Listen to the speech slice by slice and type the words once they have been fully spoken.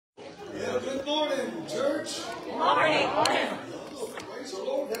church. Good morning. Oh, praise the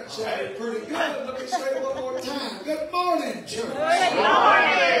Lord. That sounded pretty good. Let me say it one more time. Good morning, church. Good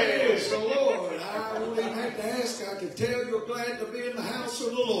morning. Praise the Lord. I don't even have to ask. I can tell you're glad to be in the house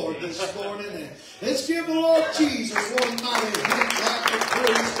of the Lord this morning. And let's give the Lord Jesus one mighty hand clap of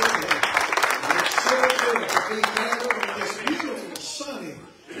praise to Him. It's so good to be gathered on this beautiful, sunny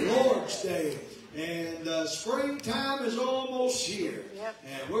Lord's Day. And springtime is almost here. Yep.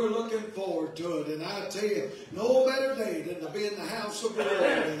 And we're looking forward to it. And I tell you, no better day than to be in the house of the Lord.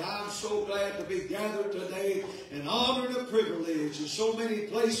 And I'm so glad to be gathered today and honored and privileged. And so many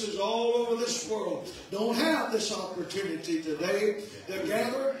places all over this world don't have this opportunity today to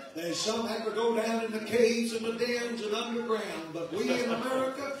gather. Some have to go down in the caves and the dens and underground. But we in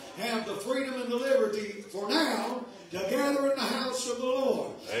America have the freedom and the liberty for now to gather in the house of the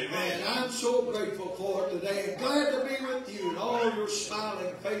Lord. Amen. And I'm so grateful for it today. And glad to be with you and all your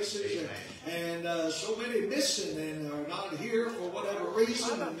smiling faces. And so many missing and are not here for whatever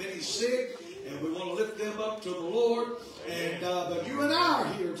reason, and many sick. And we want to lift them up to the Lord. And but you and I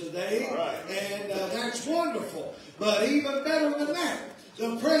are here today. And that's wonderful. But even better than that,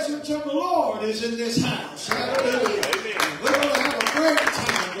 the presence of the Lord is in this house. Hallelujah. And we're going to have a great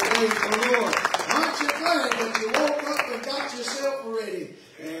time today for the Lord. Aren't you glad that you woke up and got yourself ready?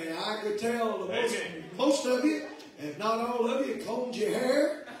 And I could tell most of you, if not all of you, combed your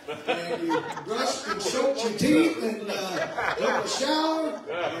hair, and you brushed and soaked your teeth, and took a shower,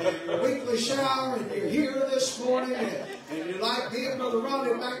 and your weekly shower, and you're here this morning, and you like being Brother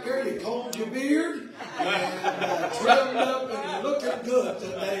Ronnie back there, you combed your beard, and trimmed up, and you're looking good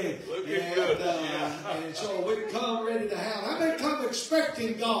today. And so we come ready to have, I've been come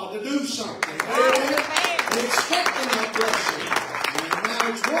expecting God to do something. Amen? Expecting a blessing. And now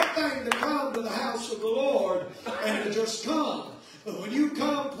it's one thing to come to the house of the Lord and to just come. But when you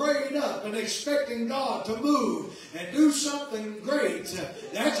come prayed up and expecting God to move and do something great,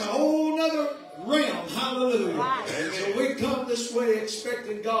 that's a whole other realm. Hallelujah. And so we come this way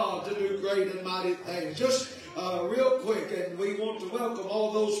expecting God to do great and mighty things. Just real quick, and we want to welcome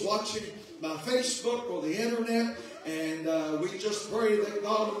all those watching by Facebook or the internet. And we just pray that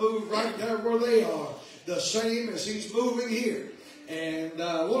God will move right there where they are, the same as He's moving here. And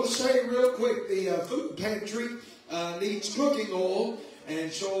I want to say real quick, the food pantry needs cooking oil,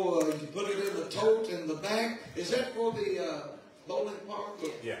 and so you put it in the tote in the back. Is that for the bowling park?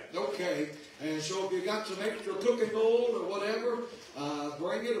 Yeah. Okay. And so if you got some extra cooking oil or whatever,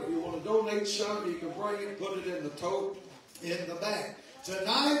 bring it. If you want to donate some, you can bring it, put it in the tote in the back.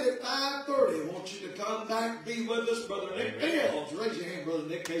 Tonight at 5:30, I want you to come back, be with us, Brother Nick Bales. Raise your hand, Brother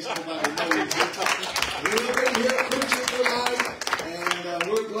Nick, in case nobody knows. He'll be here preaching tonight, and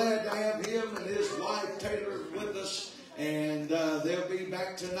we're glad to have him and his wife Taylor with us. And they'll be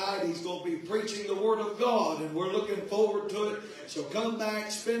back tonight. He's going to be preaching the Word of God, and we're looking forward to it. So come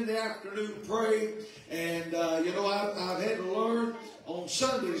back, spend the afternoon praying. And, I've had to learn on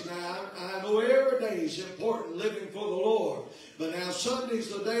Sundays now. I know every day is important, living for the Lord. But now Sunday's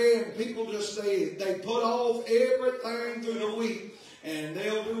the day, and people just, they put off everything through the week. And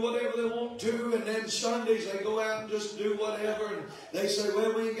they'll do whatever they want to, and then Sundays they go out and just do whatever, and they say,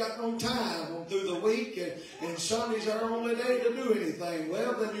 well, we ain't got no time through the week, and Sunday's our only day to do anything.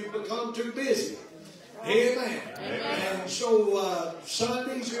 Well, then you become too busy. Amen. And so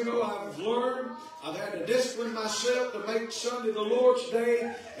Sundays, I've learned, I've had to discipline myself to make Sunday the Lord's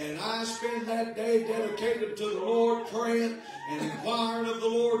day, and I spend that day dedicated to the Lord, praying and inquiring of the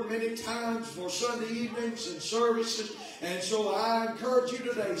Lord many times for Sunday evenings and services. And so I encourage you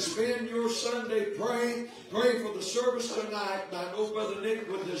today, spend your Sunday praying. Pray for the service tonight. And I know Brother Nick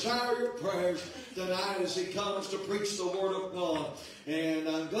would desire your prayers tonight as he comes to preach the Word of God. And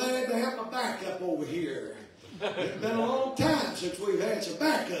I'm glad to have my backup over here. It's been a long time since we've had some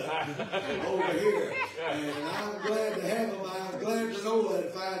backup over here. And I'm glad to have them. I'm glad to know that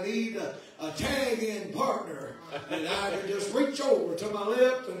if I need a tag-in partner, that I can just reach over to my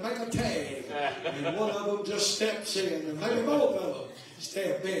left and make a tag. And one of them just steps in, and maybe both of them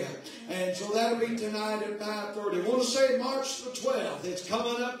step in. And so that'll be tonight at 5:30. I want to say March the 12th. It's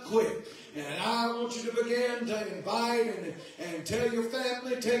coming up quick. And I want you to begin to invite and tell your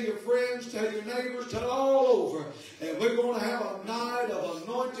family, tell your friends, tell your neighbors, tell all over. And we're going to have a night of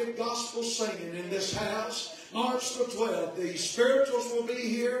anointed gospel singing in this house. March the 12th. The spirituals will be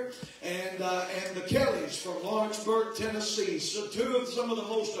here, and the Kellys from Lawrenceburg, Tennessee. So some of the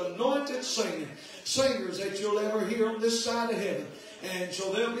most anointed singers that you'll ever hear on this side of heaven. And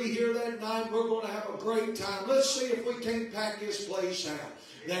so they'll be here that night. We're going to have a great time. Let's see if we can't pack this place out.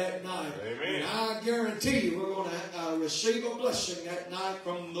 that night. Amen. And I guarantee you we're going to receive a blessing that night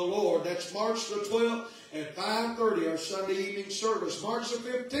from the Lord. That's March the 12th at 5:30, our Sunday evening service. March the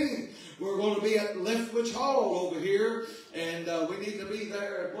 15th, we're going to be at Leftwich Hall over here, and we need to be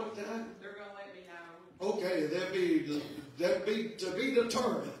there at what time? They're going to let me know. Okay, that'll be to be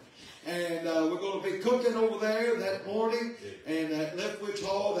determined. And we're going to be cooking over there that morning, and at Leftwich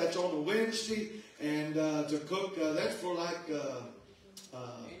Hall, that's on a Wednesday, and to cook, that's for like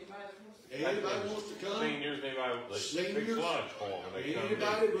anybody wants to come. Seniors, anybody, Seniors, big lunch for them when they come in.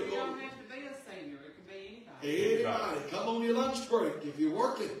 anybody, we're You going don't have to be a senior. It can be anybody. anybody, come on your lunch break if you're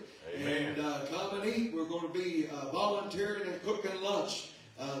working. Amen. And come and eat. We're going to be volunteering and cooking lunch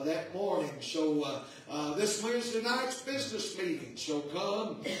that morning. So this Wednesday night's business meeting. So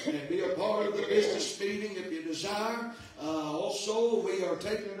come and be a part of the business meeting if you desire. Also, we are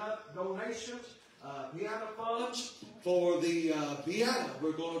taking up donations, piano funds for the piano.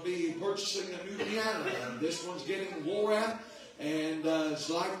 We're going to be purchasing a new piano. This one's getting wore out, and it's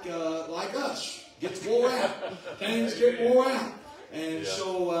like us. Gets wore out. Things get wore out. And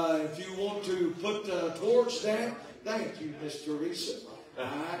so if you want to put towards that, thank you, Miss Teresa.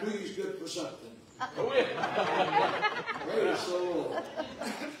 I knew he's good for something. Praise the Lord.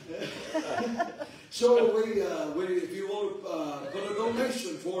 So if you want to put a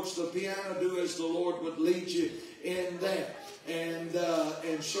donation towards the piano, do as the Lord would lead you in that.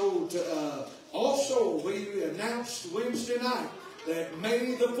 And so also we announced Wednesday night that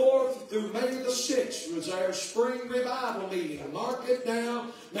May the 4th through May the 6th was our spring revival meeting. Mark it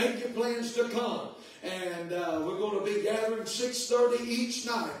down. Make your plans to come. And we're going to be gathering 6:30 each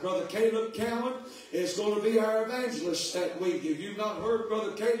night. Brother Caleb Cowan is going to be our evangelist that week. If you've not heard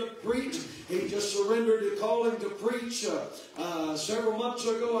Brother Caleb preach, he just surrendered the calling to preach several months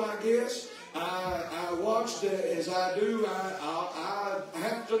ago, I guess. I watched as I do. I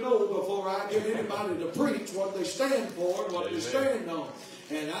have to know before I get anybody to preach what they stand for and what they stand on.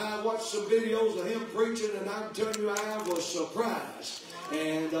 And I watched some videos of him preaching, and I'm telling you, I was surprised.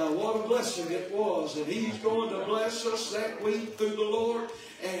 And what a blessing it was. And he's going to bless us that week through the Lord.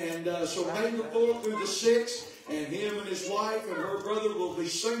 And so May the 4th through the 6th, and him and his wife and her brother will be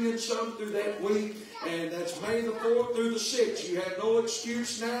singing some through that week. And that's May the 4th through the 6th. You have no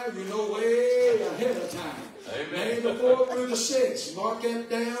excuse now. You know way ahead of time. Amen. May the 4th through the 6th. Mark that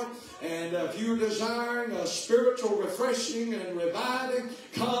down. And if you're desiring a spiritual refreshing and reviving,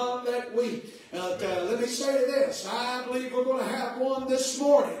 come that week. Let me say this. I believe we're going to have one this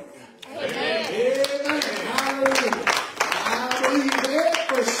morning. Amen. Amen. Hallelujah. I believe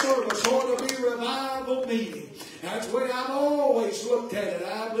every service ought to be a revival meeting. That's the way I've always looked at it.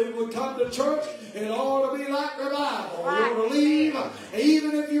 I believe we come to church, it ought to be like revival. We ought to leave,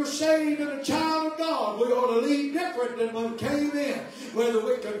 even if you're saved and a child of God, we ought to leave different than when we came in. Whether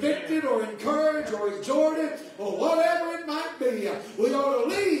we're convicted or encouraged or exhorted or whatever it might be, we ought to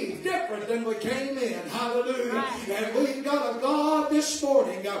leave different than we came in. Hallelujah. And we've got a God this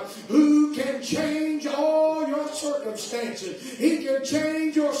morning who can change all your circumstances. He can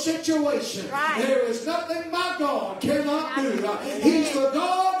change your situation. There is nothing my God cannot do. He's the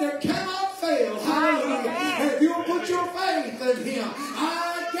God that cannot fail. Hallelujah. And if you'll put your faith in Him,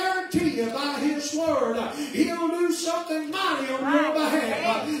 I guarantee you by His word, He'll do something mighty on your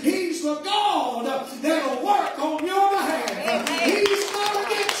behalf. He's the God that'll work on your behalf. He's not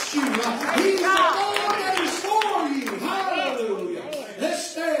against you. He's the God that is for you. Hallelujah.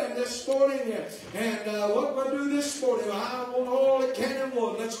 Let's stand this morning and what we'll do this morning, I want all that can and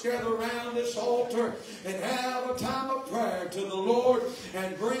would. Let's gather around this altar and have a time of prayer to the Lord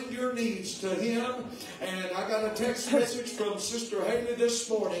and bring your needs to Him. And I got a text message from Sister Haley this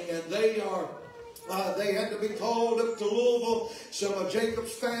morning, and they had to be called up to Louisville. Some of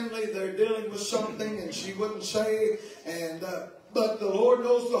Jacob's family, they're dealing with something, and she wouldn't say. But the Lord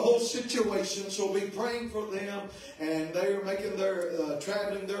knows the whole situation, so be praying for them. And they're making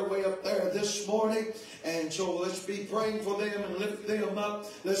traveling their way up there this morning. And so let's be praying for them and lift them up.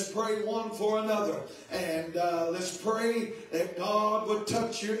 Let's pray one for another. And let's pray that God would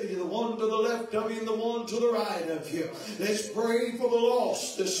touch you, the one to the left of you and the one to the right of you. Let's pray for the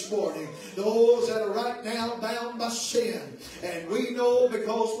lost this morning. Those that are right now bound by sin. And we know,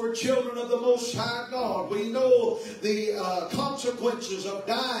 because we're children of the Most High God, we know the consequences consequences of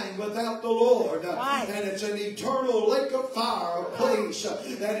dying without the Lord. Right. And it's an eternal lake of fire, a place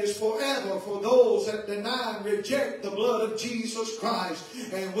that is forever for those that deny and reject the blood of Jesus Christ.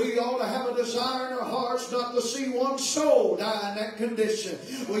 And we ought to have a desire in our hearts not to see one soul die in that condition.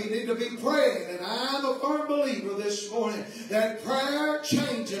 We need to be praying. And I'm a firm believer this morning that prayer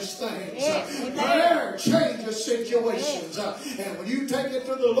changes things. Yes. Prayer changes situations. And when you take it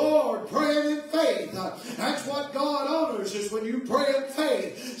to the Lord, praying in faith, that's what God honors, is when you pray in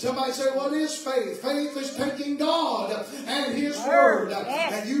faith. Somebody say, what is faith? Faith is taking God and His Word.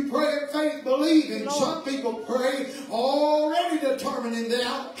 Yes. And you pray in faith, believing. Some people pray already determining the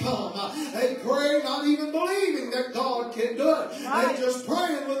outcome. They pray not even believing that God can do it. Right. They're just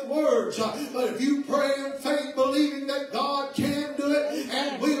praying with words. But if you pray in faith, believing that God can do it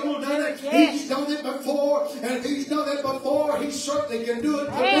and will do it, He's done it before. And if He's done it before, He certainly can do it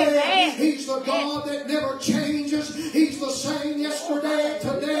today. He's the God that never changes. He's the same yesterday,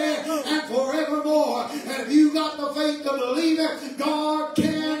 today, and forevermore. And if you got the faith to believe it, God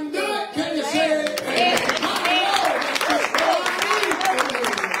can do it. Can you say it?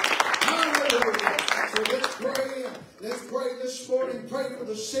 Let's pray this morning. Pray for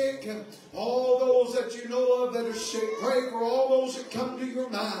the sick and all those that you know of that are sick. Pray for all those that come to your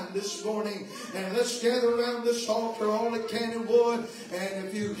mind this morning. And let's gather around this altar, all that can and would. And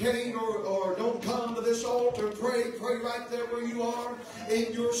if you can't or don't come to this altar, pray right there where you are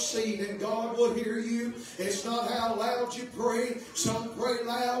in your seat. And God will hear you. It's not how loud you pray. Some pray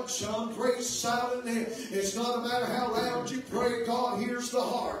loud, some pray silently. It's not a matter how loud you pray. God hears the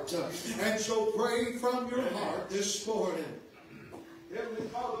heart. And so pray from your heart this morning. Heavenly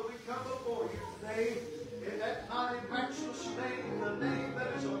Father, we come before you today in that mighty, matchless name, the name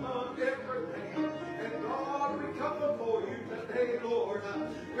that is above every name. And God, we come before you today, Lord,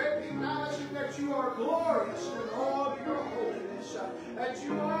 recognizing that you are glorious in all of your holiness, that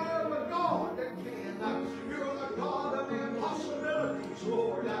you are the God that can. You're the God of the impossibilities,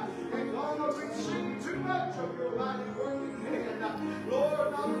 Lord. And God, we've seen too much of your mighty working hand.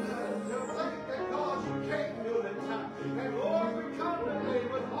 Lord, not to think that God, you can't do it. And Lord, we come today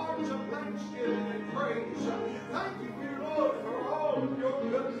with hearts of thanksgiving and praise. Thanking you, Lord, for all of your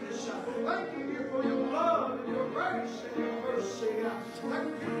goodness. Thanking you for your love and your grace and your mercy.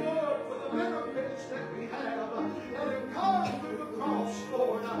 Thank you, Lord, for the benefits that we have. And have come through the cross,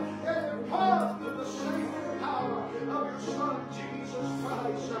 Lord. And have come through the saving power of your Son, Jesus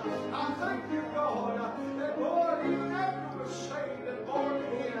Christ. I thank you, God, that, Lord, even after we're saved and born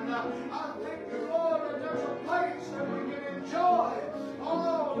again, I thank you, Lord, that there's a place that we can enjoy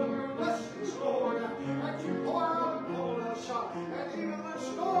all of your blessings, Lord, that you pour out upon us. And even when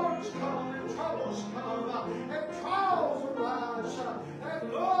storms come and troubles come and trials arise,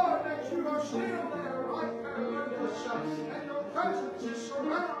 and Lord, that you are still there right there with us, and your presence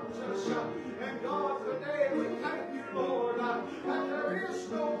surrounds us. And God, today we thank you, Lord, that there is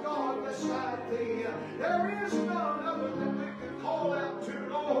no God beside thee. There is none other that we can call out to,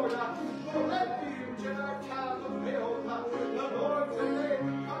 Lord, for refuge in our time of help. The Lord, today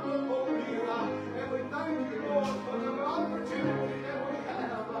we come before you, and we thank you, Lord, for the opportunity that we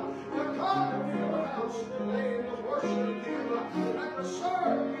have to come to your house today and to worship you and to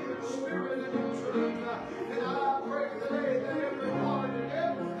serve you in spirit and in truth. And I pray today that every heart and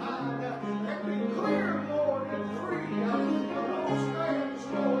every mind can be clear, Lord, and free of those things,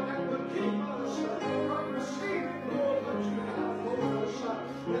 Lord, that would keep us from receiving, Lord, what you have for us.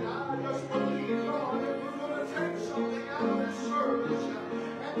 And I just believe, God, that we're going to take something out of this service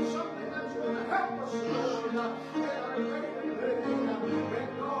and something that's going to help us, Lord, in our daily living. And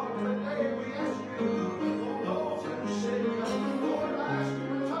God, today we ask you for those that are sick. Lord, I ask you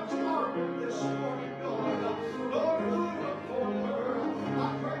to touch Margaret this morning, God. Lord, move upon her. I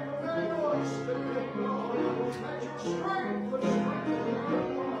pray for that voice today, God, that your strength would strengthen her,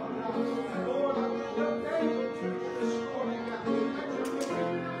 God. And Lord, I lift up David to you this morning, that you would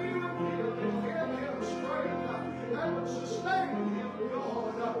heal him and give him strength that would sustain him,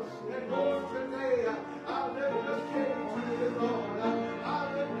 God. And Lord, today I lift up Katie to you, Lord. I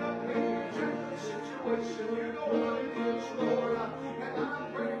lift up Katie's in this situation. You know what it is, Lord. And I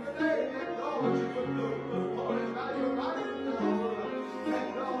pray today that, God, you would move upon it by your mighty power. And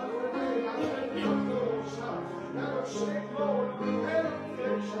God, today I lift up those that are sick, Lord, with head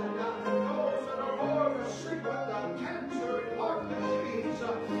affliction. Those that are, Lord, sick with cancer and heart disease.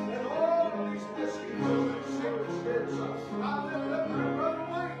 And all of these diseases and sicknesses. I lift up your brother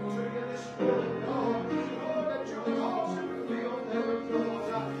Wayne to you this morning, God. Lord, that you cause him to feel better,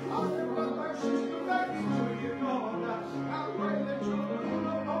 God. I lift up our sister Becky to you, God. I pray that you'll move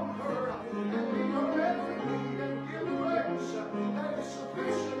upon her and meet her every need and give grace.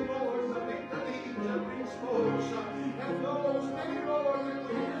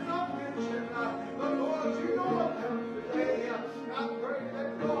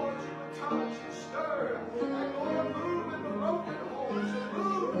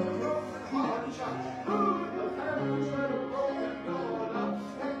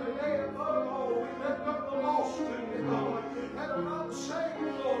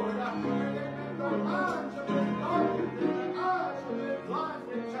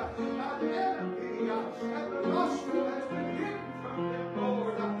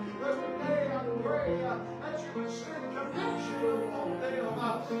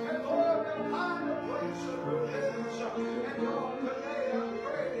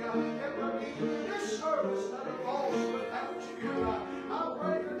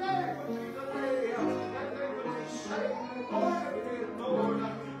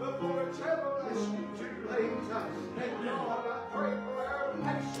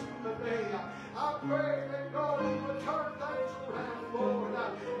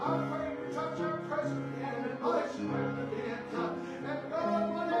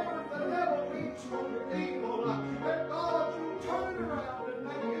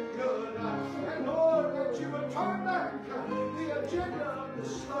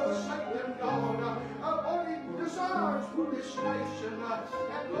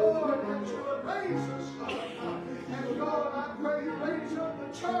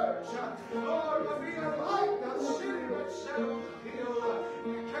 will be a light, a city that set on the hill.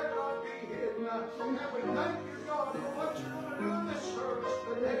 You cannot be hidden. And we thank you, God, for what you're going to do in this service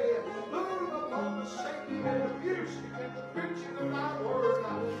today. Move upon the singing and the music and the preaching of thy word.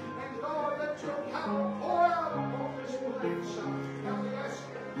 And God, let your power pour out upon this place. And we ask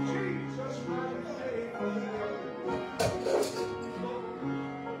in Jesus' mighty name.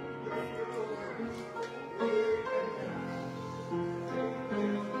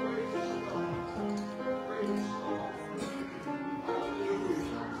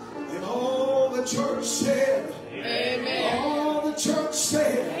 And all the church said, amen. All the church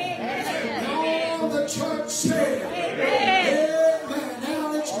said, amen. All the church said, amen.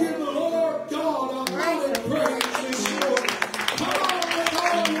 Now let's give the Lord God a mighty praise this morning. Come on with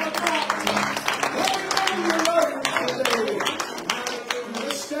all your might. Let me know you love today.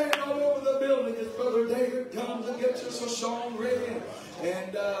 Let's stand all over the building as Brother David comes and gets us a song ready.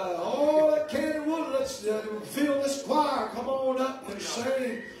 And all that can and would, let's fill this choir. Come on up and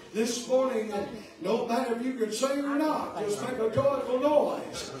sing this morning. And no matter if you can sing or not, just make a joyful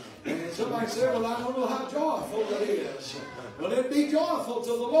noise. And somebody said, well, I don't know how joyful it is. Well, it be joyful to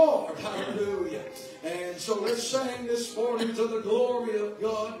the Lord. Hallelujah. And so let's sing this morning to the glory of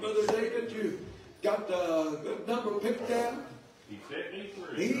God. Brother David, you got the good number picked out? He set me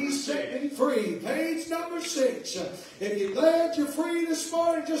free. He set me free. Page number 6. If you're glad you're free this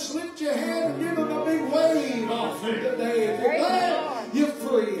morning, just lift your hand and give him a big wave offering today. If you're glad you're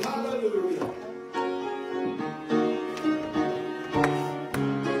free. Hallelujah.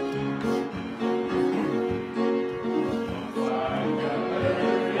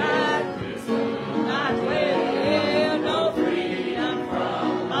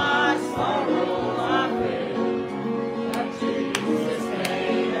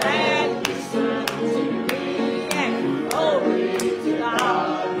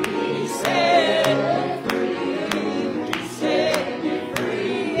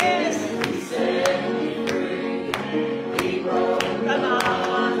 He said,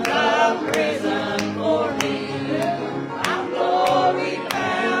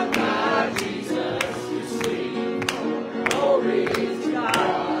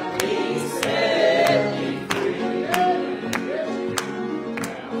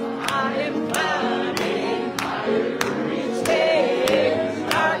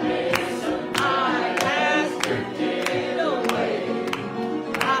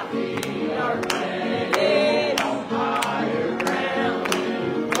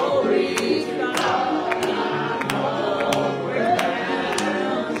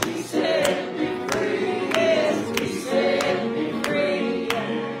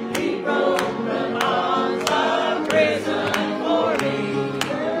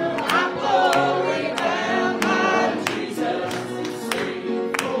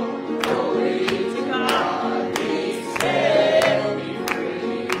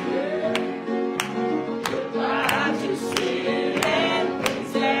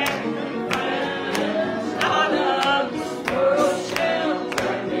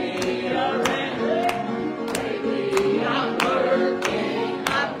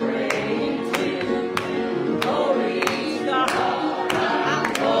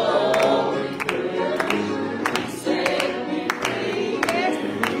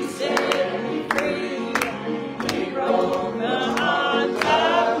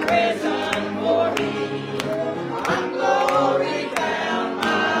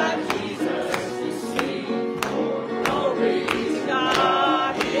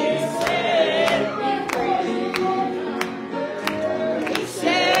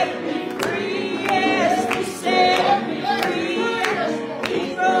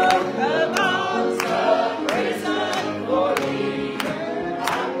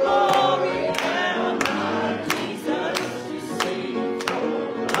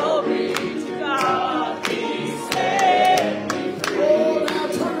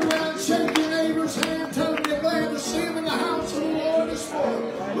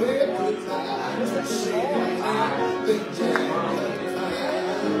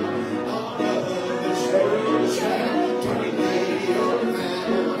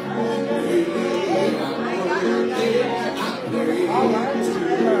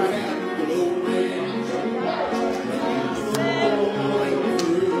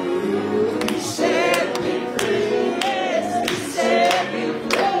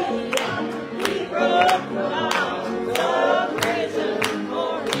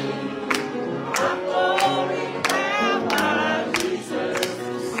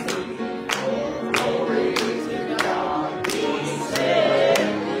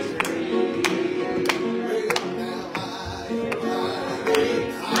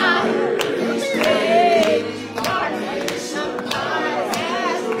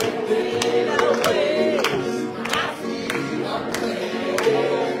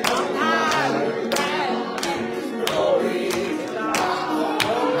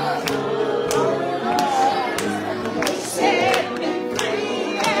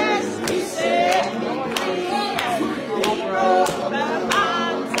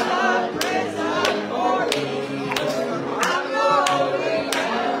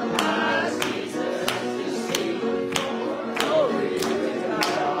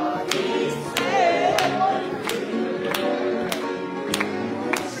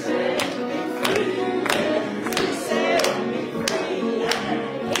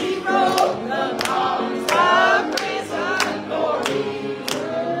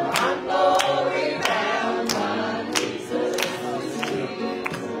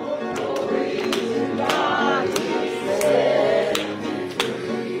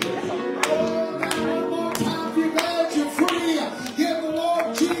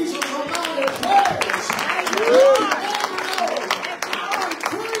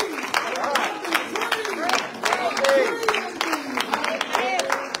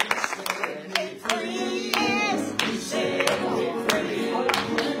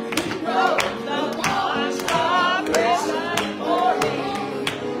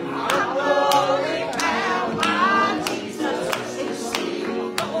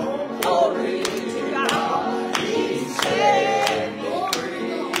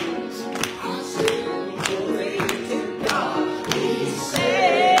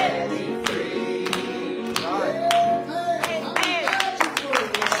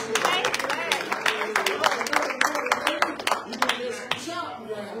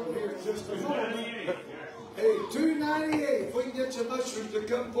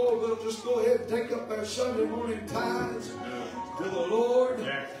 just go ahead and take up our Sunday morning tithes to the Lord.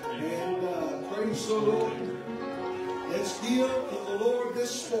 And praise the Lord. Let's give to the Lord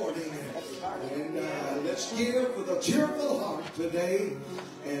this morning. And let's give with a cheerful heart today.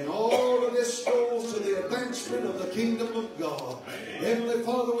 And all of this goes to the advancement of the kingdom of God. Heavenly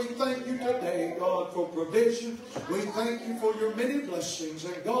Father, we thank you today, God, for provision. We thank you for your many blessings.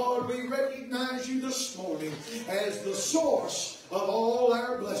 And God, we recognize you this morning as the source of all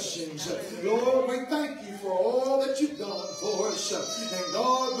our blessings. Lord, we thank you for all that you've done for us. And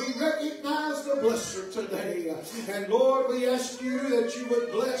God, we recognize the blesser today. And Lord, we ask you that you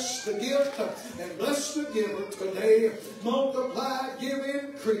would bless the gift and bless the giver today. Multiply, give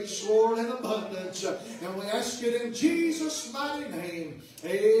increase, Lord, in abundance. And we ask it in Jesus' mighty name.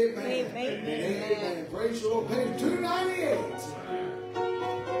 Amen. Amen. Amen. Praise the Lord. Page 298.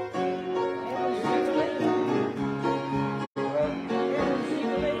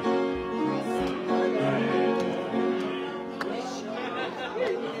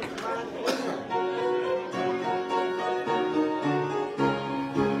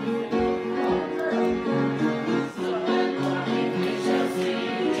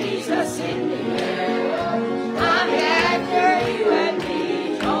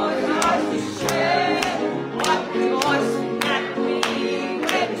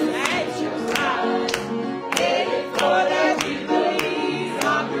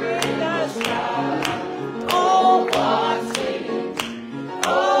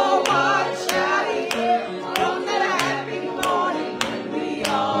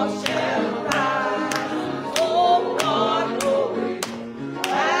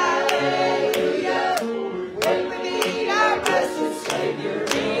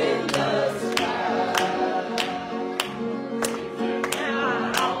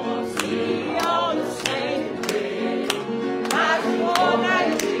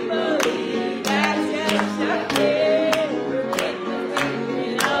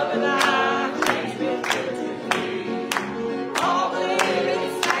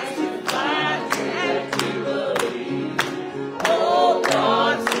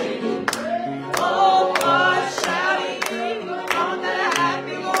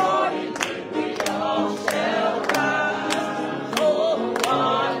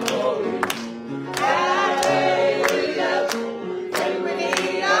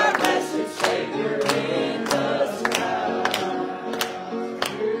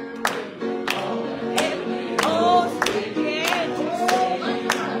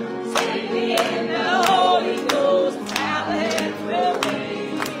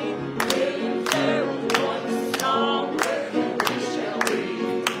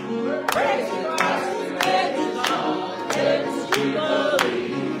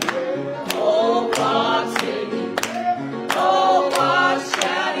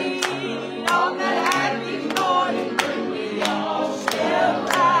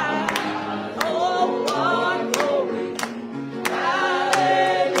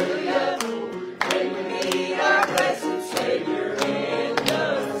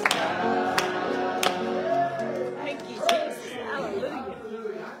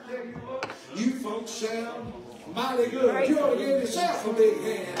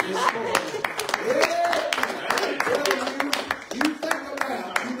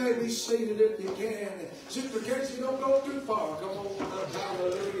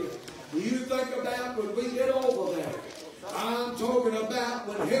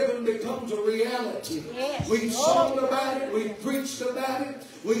 We've sung about it, we've preached about it,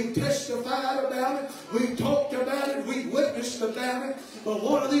 we've testified about it, we've talked about it, we've witnessed about it. But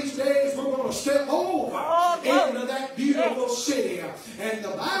one of these days we're going to step over into that beautiful city. And the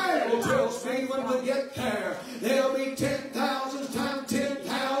Bible tells me when we get there, there'll be 10,000 times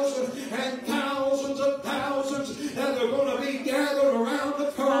 10,000 and thousands of thousands, and they're going to be gathered around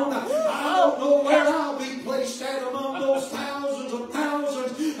the throne. I don't know where I'll be placed at among those thousands of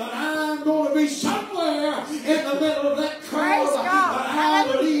thousands, but I'm going to be somewhere in the middle of that crowd. But I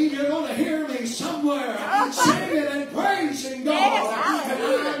believe you're going to hear me somewhere singing and praising God.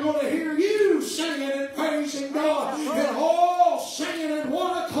 And I'm going to hear you singing and praising God. And all singing in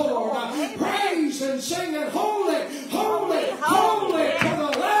one accord. Praise and singing, holy, holy, holy to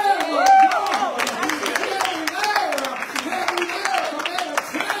the Lamb of God. Every there from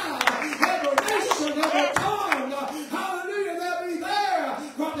every tribe, every nation, every tongue. Hallelujah, they'll be there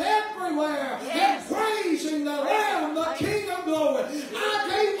from everywhere and praising the Lamb, the King of glory. I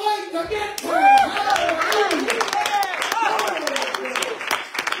can't wait to get there. Hallelujah.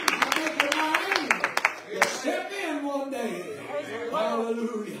 Step in one day.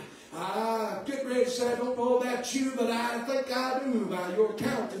 Hallelujah. I'm getting ready to say, I don't know that about you, but I think I do by your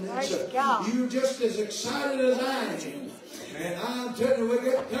countenance. You're just as excited as I am. And I'm telling you, when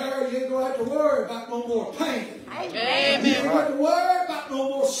we get there, you ain't going to have to worry about no more pain. Amen. You ain't going to have to worry about no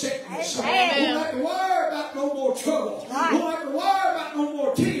more sickness. You don't have to worry about no more trouble. You don't have to worry about no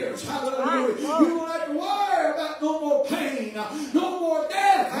more tears. Hallelujah. You don't have to worry about no more pain. No more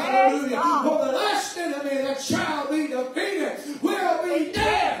death. Hallelujah. For the last enemy that shall be defeated will be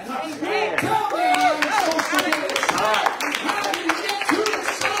death. Now tell me how you're supposed to get it. How do you get to the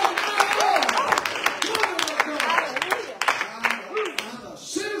side I'm a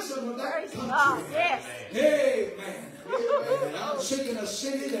citizen of that country. Amen. And I'm seeking a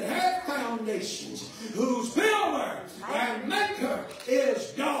city that has foundations, whose builder and maker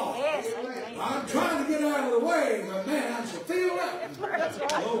is God. I'm trying to get out of the way, but man, I should feel that.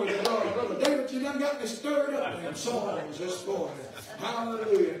 Glory to God. Brother David, you done got me stirred up in them songs this morning.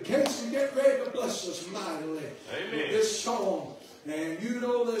 Hallelujah. In case you get ready to bless us mightily with this song. And you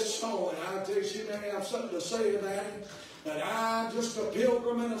know this song, and I tell you, she may have something to say about it. That I'm just a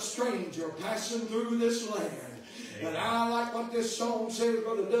pilgrim and a stranger passing through this land. And I like what this song says.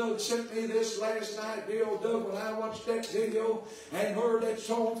 Brother Doug sent me this last night. Dear old Doug, when I watched that video and heard that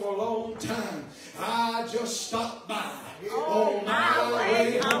song for a long time, I just stopped by on my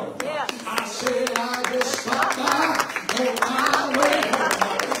way home. I said I just stopped by on my way home.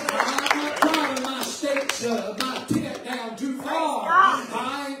 I'm not driving my stakes, my tent down too far.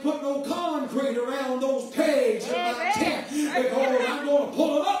 I ain't put no concrete around those pegs in my tent, because I'm going to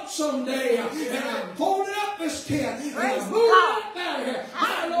pull it up someday, and I'm folding up this tent, and I'm moving up out of here.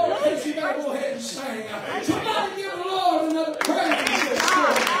 My Lord, please, you better go ahead and sing. Somebody give the Lord another praise this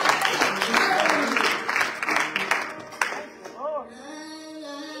morning.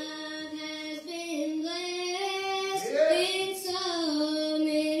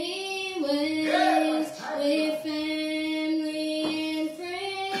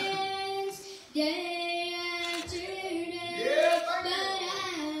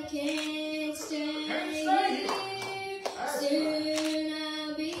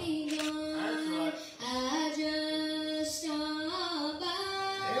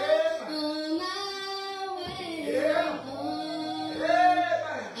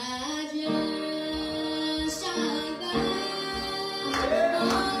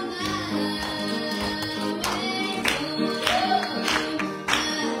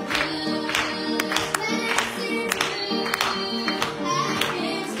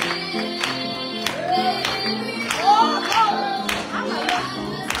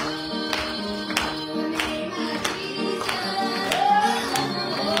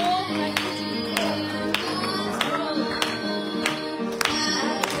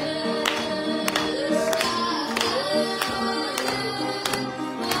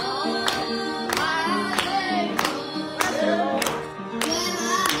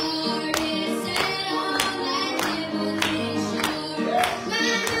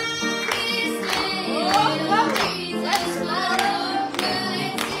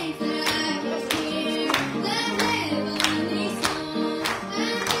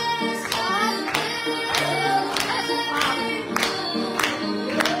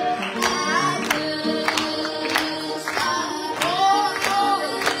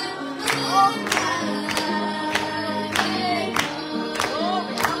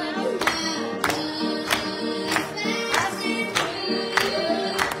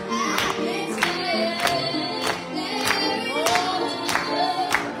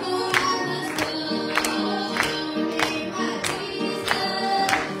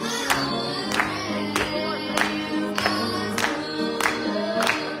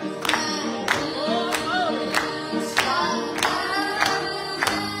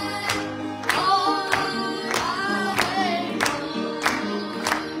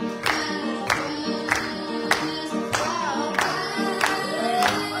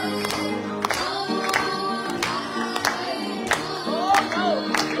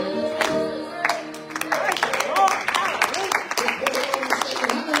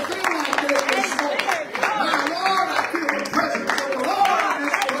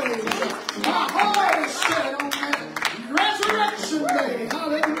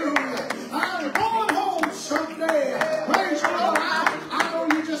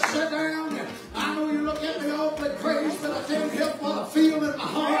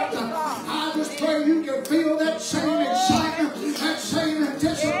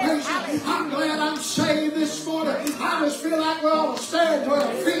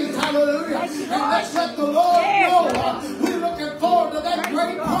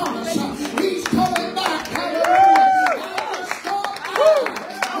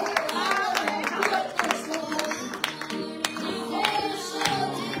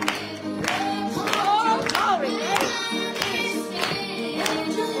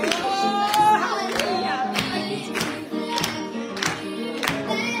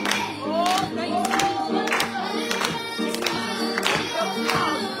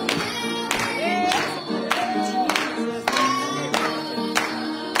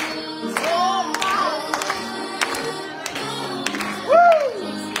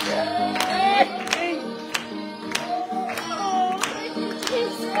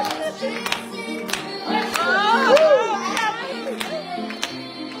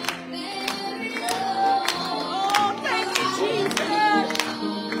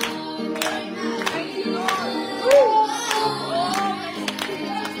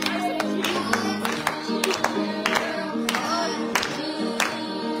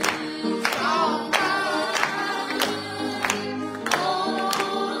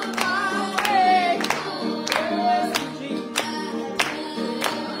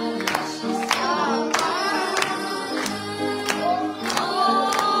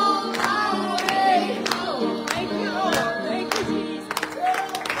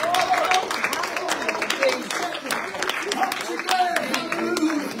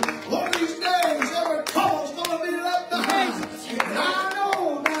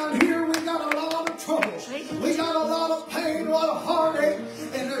 troubles. We got a lot of pain, a lot of heartache,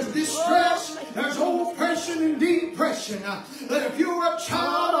 and there's distress, there's oppression and depression. That if you're a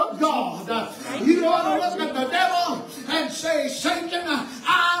child of God, you ought to look at the devil and say, Satan,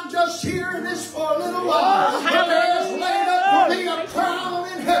 I'm just here in this for a little while. But there's laid up for me a crown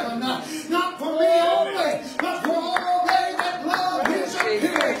in heaven. Not for me only, but for all they that love his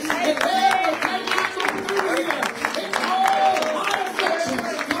appearing. And everything I go through here, it's all my affliction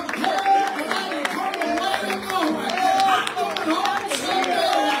compared to that eternal way of going. I'm going home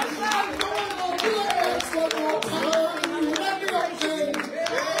someday. I'm going on deliverance one more time. You let me go, James.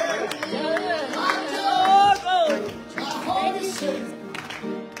 My heart is sick.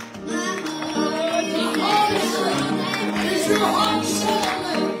 My heart is sick. Is your heart sick?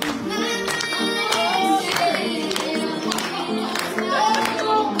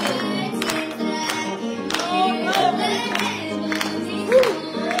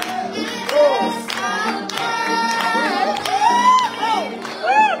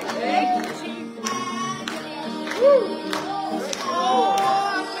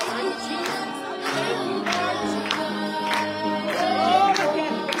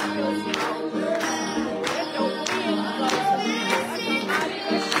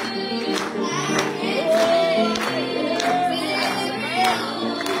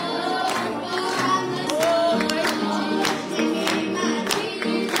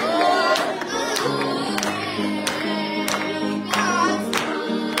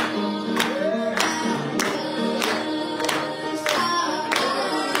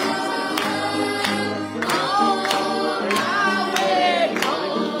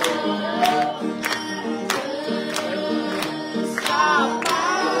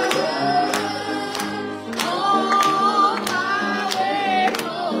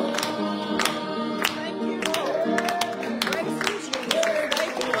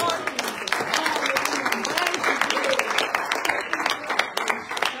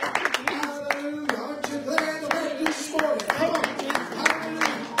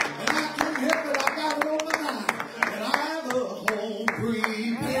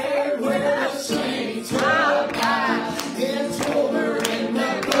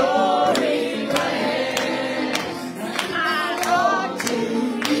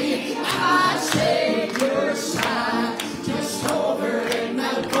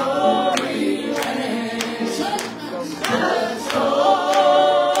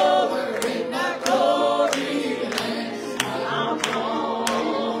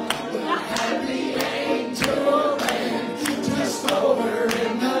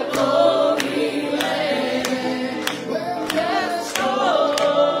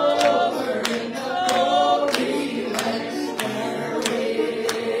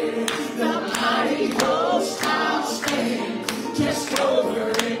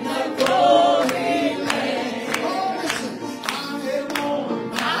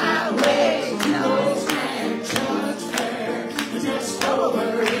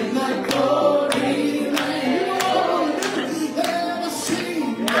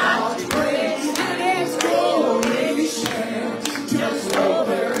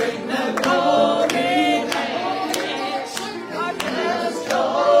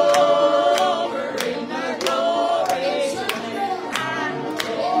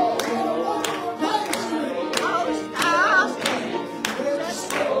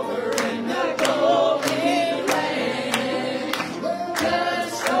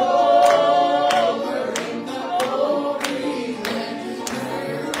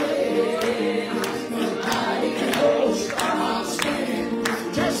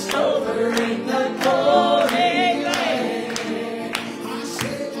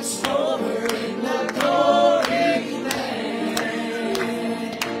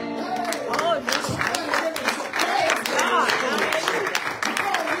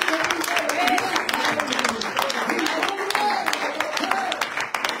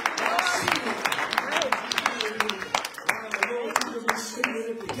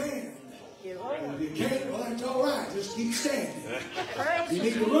 You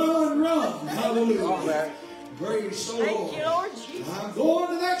need to run. Hallelujah. Praise the Lord. I'm going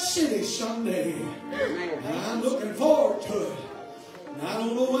to that city someday. I'm looking forward to it. And I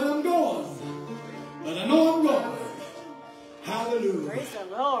don't know when I'm going, but I know I'm going. Hallelujah. Praise the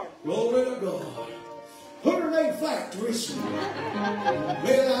Lord. Glory to God. Put her name flat, Teresa.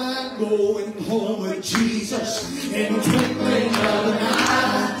 Well, I'm going home with Jesus in the twinkling of an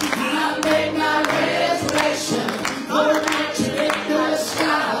eye. I made my reservation for a mansion in the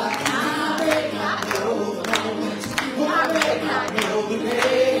sky. I may not know the moment, or I may not know the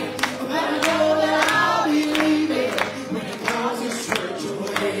day, but I know that I'll be leaving when it comes to search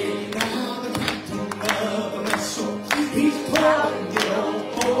away. Now the captain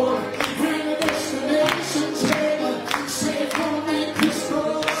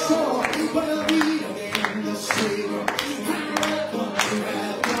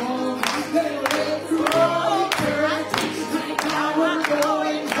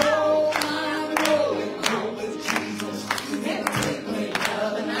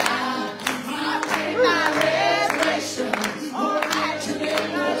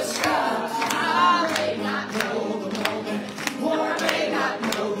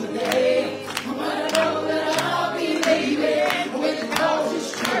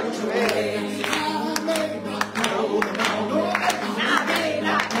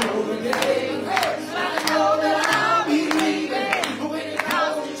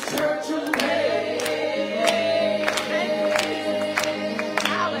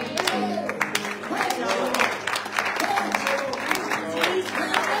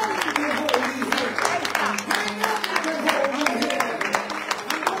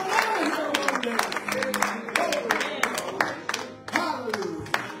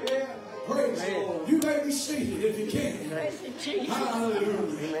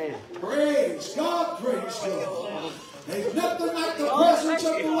Hallelujah. Praise God, praise God. There's nothing like the presence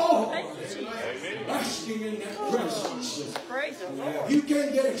of the Lord. Basking in that presence. You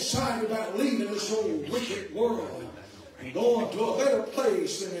can't get excited about leaving this old wicked world and going to a better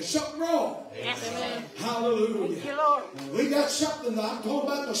place, and there's something wrong. Hallelujah. We got something, I'm talking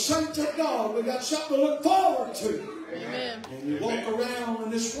about the saints of God, we got something to look forward to. Amen. And you walk around in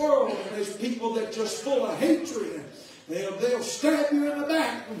this world, and there's people that just full of hatred, and they'll stab you in the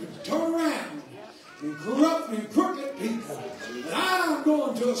back and turn around, and corrupt and crooked people. But I'm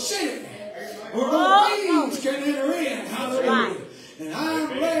going to a city where no thieves can enter in. Hallelujah. And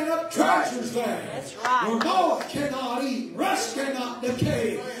I'm laying up treasures there where moth cannot eat, rust cannot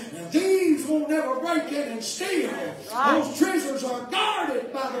decay, and thieves will never break in and steal. Those treasures are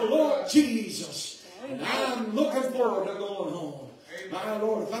guarded by the Lord Jesus. And I'm looking forward to going home. My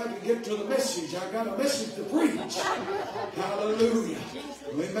Lord, if I can get to the message, I got a message to preach. Hallelujah.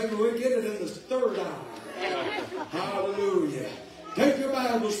 Maybe we'll get it in the third hour. Hallelujah. Take your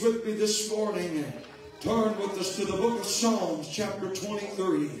Bibles with me this morning and turn with us to the book of Psalms, chapter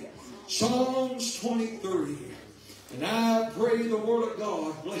 23. Psalms 23. And I pray the Word of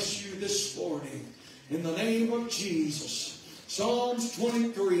God bless you this morning in the name of Jesus. Psalms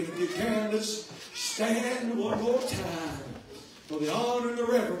 23. And if you can, let's stand one more time for the honor and the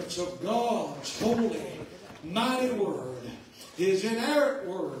reverence of God's holy, mighty Word, His inerrant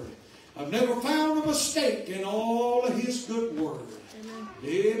Word. I've never found a mistake in all of His good Word.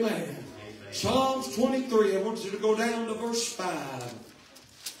 Amen. Amen. Psalms 23, I want you to go down to verse 5.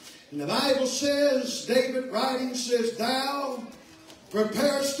 And the Bible says, David writing says, Thou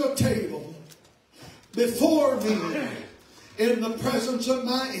preparest a table before me in the presence of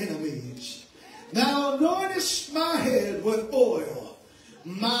my enemies. Thou anointest my head with oil.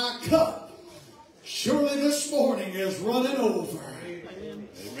 My cup surely this morning is running over.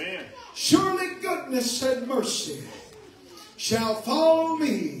 Amen. Surely goodness and mercy shall follow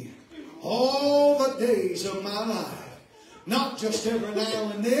me all the days of my life. Not just every now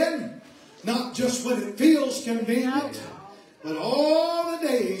and then, not just when it feels convenient, but all the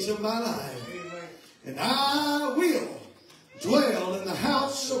days of my life. And I will dwell in the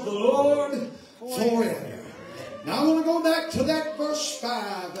house of the Lord forever. Now I want to go back to that verse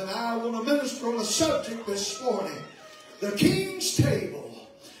 5, and I want to minister on a subject this morning. The King's table.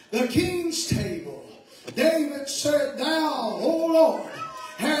 The King's table. David said, Thou, O Lord,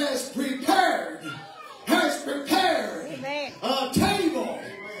 has prepared a table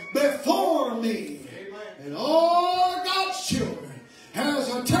before me. And all God's children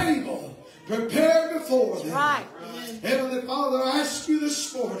has a table prepared before them. Right. Heavenly Father, I ask you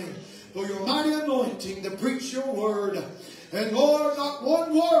this morning for your mighty anointing to preach your word. And Lord, not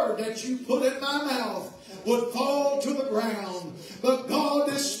one word that you put in my mouth would fall to the ground. But God,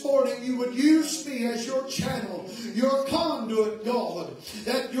 this morning you would use me as your channel, your conduit, God,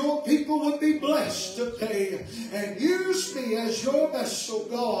 that your people would be blessed today. And use me as your vessel,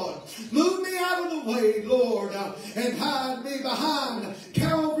 God. Move me out of the way, Lord, and hide me behind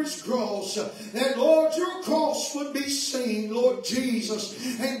Calvary's cross. That, Lord, your cross would be seen, Lord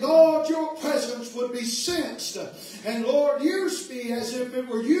Jesus. And God, your presence would be sensed. And Lord, use me as if it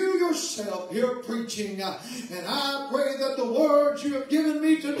were you yourself here preaching. And I pray that the words you have given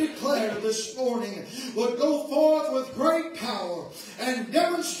me to declare this morning would go forth with great power and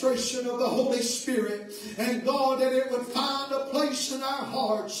demonstration of the Holy Spirit. And God, that it would find a place in our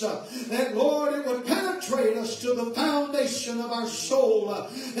hearts. That, Lord, it would penetrate us to the foundation of our soul.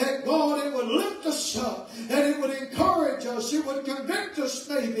 That, God, it would lift us up. That it would encourage us. It would convict us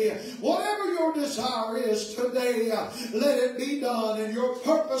maybe. Whatever your desire is today, let it be done and your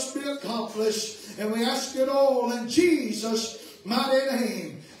purpose be accomplished. And we ask it all in Jesus' mighty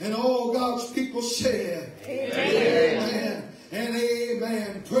name. And all God's people said, Amen. And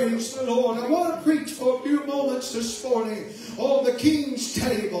amen. Praise the Lord. I want to preach for a few moments this morning on the King's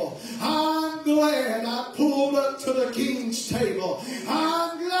table. I'm glad I pulled up to the King's table.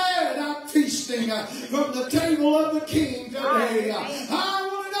 I'm glad I'm feasting from the table of the King today. I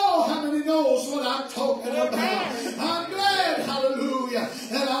want to know how many knows what I'm talking about. I'm glad, hallelujah,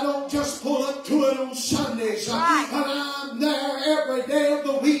 that I don't just pull up to it on Sundays, but I'm there every day of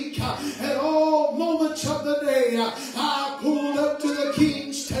the week, at all moments of the day. I pulled up to the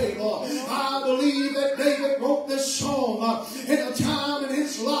King's table. I believe that David wrote this psalm in a time in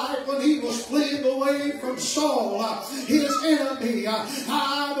his life when he was fleeing away from Saul, his enemy.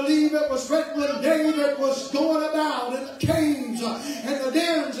 I believe it was written when David was going about in the caves and the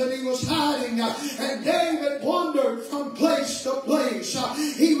dens, and he was hiding. And David wandered from place to place.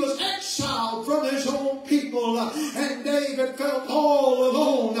 He was exiled from his own people. And David felt all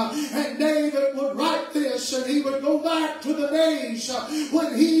And David would write this, and he would go back to the days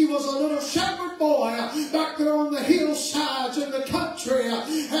when he was a little shepherd boy back there on the hillsides in the country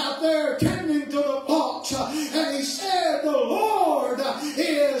out there tending to the flocks. And he said, the Lord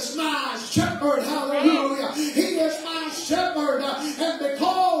is my shepherd. Hallelujah. He is my shepherd. And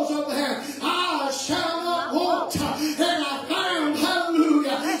because of that, I shall not want. And I found,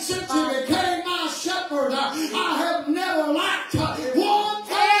 hallelujah, since he became my shepherd, I have never lacked one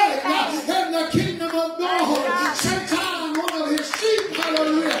thing in the kingdom of God. Since I'm one of his sheep,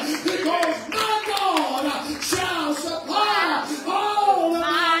 hallelujah, because my God shall supply all of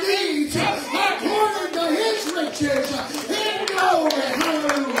my needs according to his riches in glory.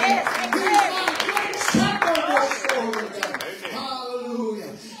 Hallelujah. He's my great shepherd this morning.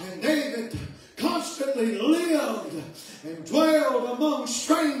 Hallelujah. And David constantly lived and dwelled among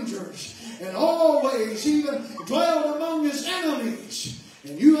strangers, and always even dwelled among his enemies.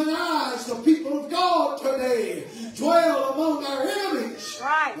 And you and I, as the people of God today, dwell among our enemies.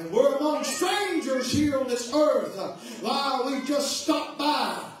 Right. And we're among strangers here on this earth while we just stopped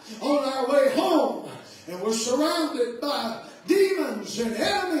by on our way home. And we're surrounded by demons and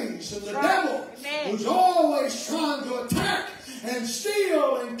enemies and the devil, who's always trying to attack and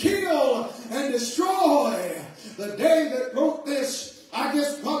steal and kill and destroy. But David wrote this, I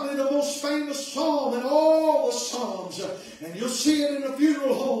guess probably the most famous psalm in all the psalms. And you'll see it in the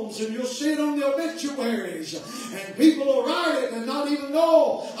funeral homes, and you'll see it on the obituaries. And people will write it and not even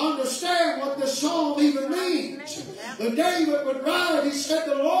understand what the psalm even means. But David would write, he said,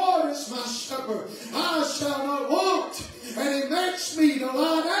 the Lord is my shepherd, I shall not want. And he makes me to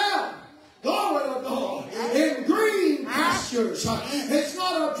lie down, glory to God, in green pastures. It's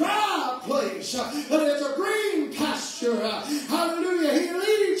not a dry place, but it's a green pasture. Hallelujah. He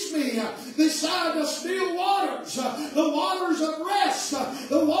leads me beside the still waters, the waters of rest,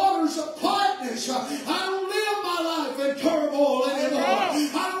 the waters of quietness. I don't live my life in turmoil anymore.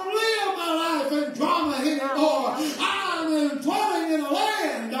 I don't live my life in drama anymore. I'm dwelling in a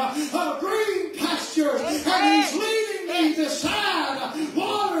land of green pastures, and he's leading me beside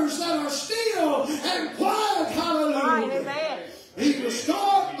waters that are still and quiet. Hallelujah. He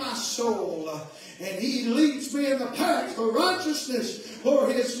restored my soul, and he leads me in the path of righteousness for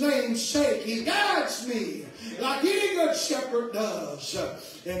his name's sake. He guides me like any good shepherd does.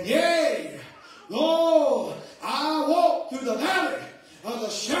 And yea, though I walk through the valley of the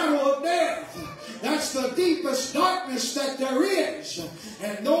shadow of death, that's the deepest darkness that there is.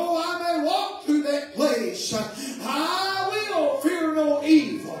 And though I may walk through that place, I will fear no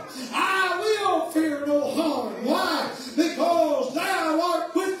evil. I will fear no harm. Why? Because thou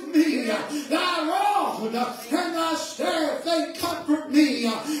art with me. Thy rod and thy staff, they comfort me.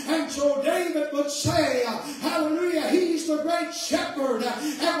 And so David would say, hallelujah, he's the great shepherd.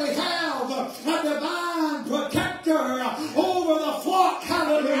 And we have a divine protector over the flock.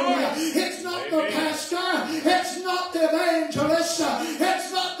 Hallelujah. It's not the pastor. It's not the evangelist.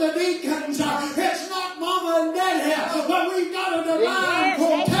 It's not the deacons. It's not mama and daddy. But we've got a divine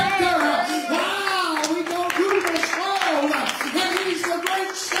protector. Wow, we go through this world, and he's the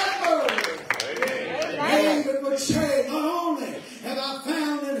great shepherd. David would say, not only have I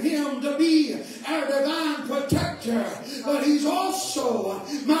found in him to be our divine protector, but he's also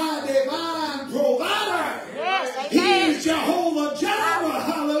my divine provider. He is Jehovah Jireh.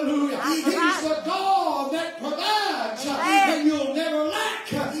 Hallelujah. He's the God that provides, and you'll never lack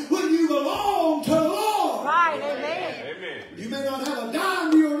when you belong to the Lord. Amen. You may not have a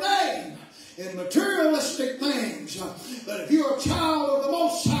dime to your name in materialistic things, but if you're a child of the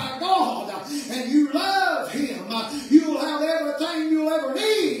Most High God and you love him, you'll have everything you'll ever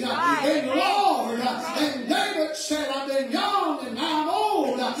need in the Lord. And David said, I've been young and now I'm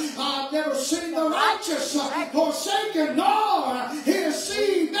old. I've never seen the righteous forsaken, nor his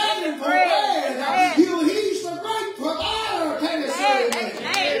seed begging for bread. He's the great provider. Can you say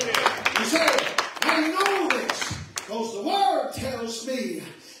amen? You say, I know this because the Word tells me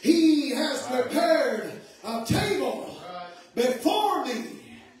he has prepared a table before me.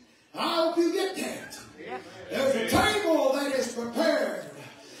 I hope you get that. There's a table that is prepared,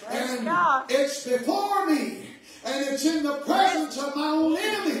 and it's before me, and it's in the presence of my own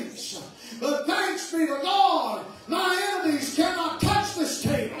enemies. But thanks be to God, my enemies cannot touch this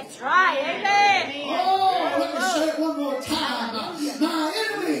table. That's right. Amen. Oh, let me say it one more time. My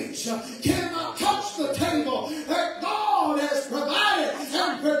enemies cannot touch the table that God has provided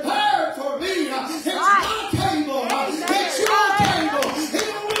and prepared for me.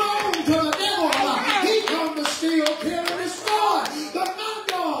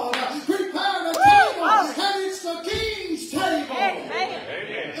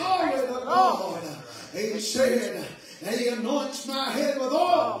 said, He anoints my head with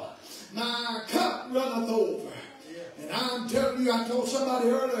oil. My cup runneth over. And I'm telling you, I told somebody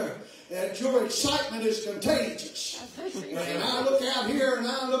earlier that your excitement is contagious. And I look out here and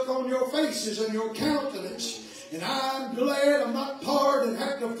I look on your faces and your countenance. And I'm glad I'm not part and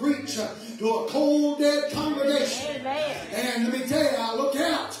have to preach to a cold, dead congregation. And let me tell you, I look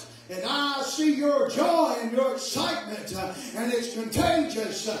out and I see your joy and your excitement, and it's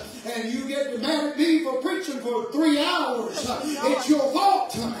contagious. And you get mad at me for preaching for 3 hours. It's your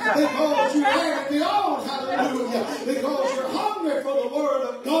fault because you had me on, hallelujah, because you're hungry for the Word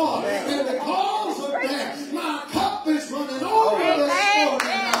of God. And because of that, my cup is running over this morning.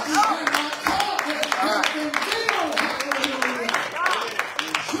 And my cup has been filled, hallelujah.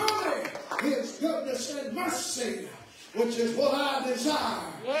 Surely His goodness and mercy, which is what I desire,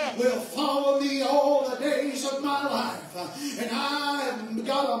 will follow me all the days of my life. And I've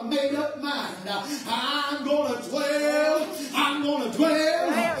got a made up mind. I'm going to dwell.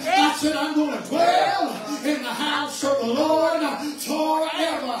 I said I'm going to dwell in the house of the Lord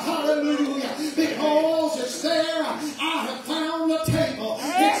forever. Hallelujah. Because it's there I have found a table.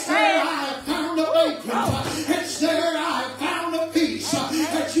 It's there I have found a banquet. It's there I have found a feast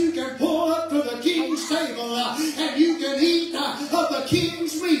that you can pull up to the king's table and you can eat of the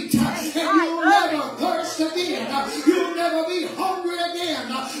king's meat, and you'll never thirst again. You'll never be hungry again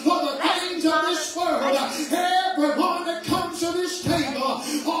for the things of this world. Everyone that comes to this table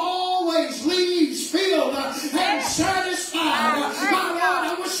always leaves filled and satisfied. My Lord,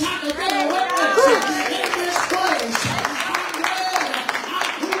 I wish I could get a witness in this place. I'm glad I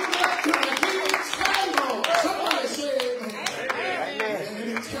pulled up to the king's table. Somebody say amen. And let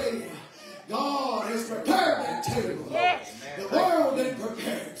me tell you, God has prepared that table. The world didn't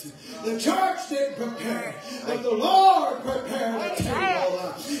prepare it. The church didn't prepare it. But the Lord prepared a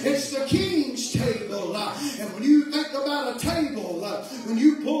table. It's the king's table. And when you think about a table, when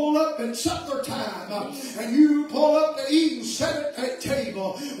you pull up at supper time, and you pull up to eat and sit at that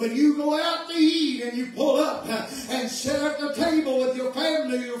table, when you go out to eat and you pull up and sit at the table with your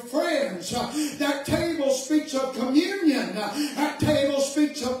family, your friends, that table speaks of communion. That table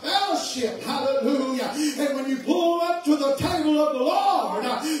speaks of fellowship. Hallelujah. And when you pull up to the table of the Lord,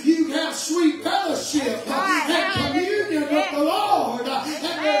 you have sweet fellowship and communion with the Lord.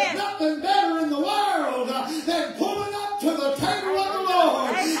 And there's nothing better in the world than pulling up to the table of the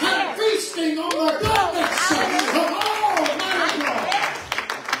Lord and feasting on the goodness of Almighty God.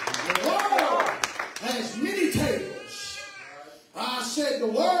 The world has many tables. I said the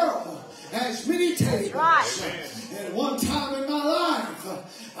world has many tables. And at one time in my life,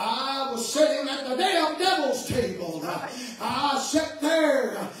 I was sitting at the damn devil's table. I sat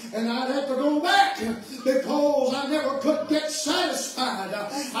there and I'd have to go back because I never could get satisfied.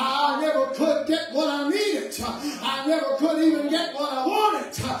 I never could get what I needed. I never could even get what I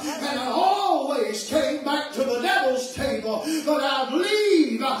wanted. And I always came back to the devil's table. But I'd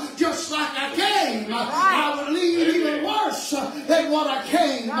leave just like I came. I would leave even worse than what I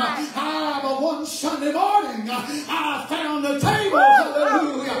came. But one Sunday morning, I found the table.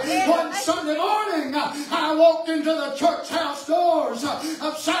 Hallelujah. One Sunday morning, I walked into the church house doors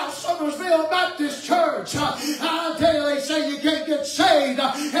of South Summersville Baptist Church. I tell you, they say you can't get saved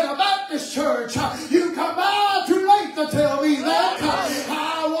in a Baptist church. You come by too late to tell me that.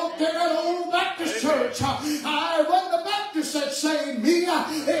 I walked in that old Baptist church. I wasn't the Baptist that saved me.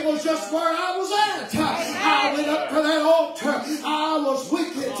 It was just where I was at. I went up to that altar. I was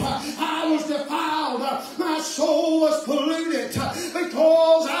wicked. I was defiled. My soul was polluted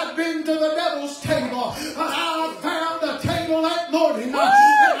because I'd been to the devil's table. But I found a table that morning, and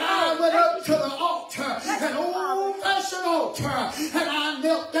I went up to the altar, an old-fashioned altar, and I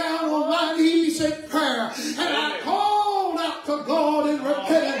knelt down on my knees in prayer, and I called out to God in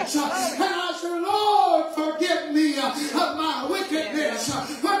repentance, and I said, Lord, forgive me of my wickedness,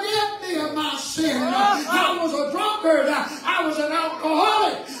 forgive me of my sin. I was a drunkard, I was an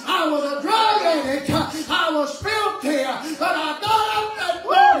alcoholic, I was a drug addict, I was filthy, but I got up that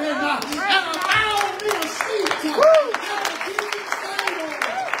morning and I found me a seat at the king's table.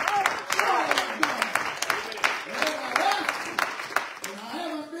 And I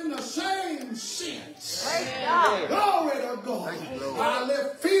haven't been the same since. Glory to God. I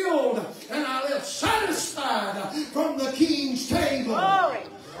left filled and I left satisfied from the king's table.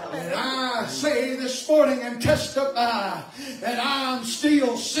 And I say this morning and testify that I'm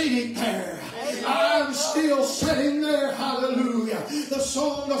still sitting there. I'm still sitting there. Hallelujah. The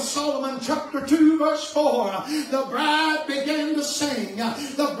Song of Solomon chapter 2 verse 4. The bride began to sing.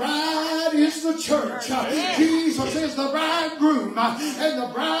 The bride is the church. Jesus is the bridegroom. And the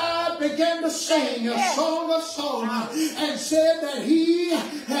bride began to sing a song of Solomon and said that he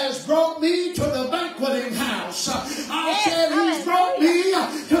has brought me to the banqueting house. I said he's brought me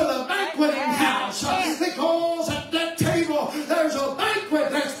to the banqueting house because at that table there's a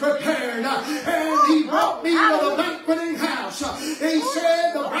banquet that's prepared, and he brought me to the banqueting house. He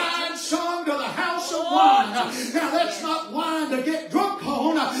said the bride sung to the house of wine. Now that's not wine to get drunk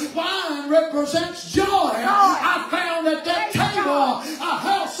on. Wine represents joy. I found at that table a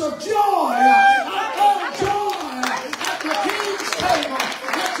house of joy. I found joy at the King's table.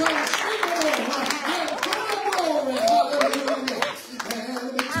 That's unspeakable and full of glory. Hallelujah. And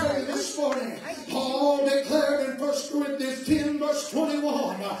let me tell you this morning, Paul declared in 1 Corinthians 10 verse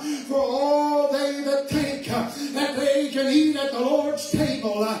 21, for all they that think that they can eat at the Lord's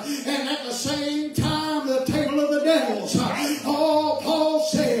table and at the same time the table of the devils. Paul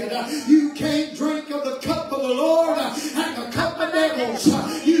said, you can't drink of the cup of the Lord and the cup of devils.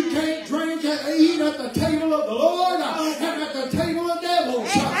 You can't eat at the table of the Lord and at the table of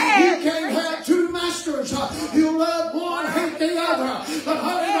devils. You can't have two masters. You love one, hate the other. But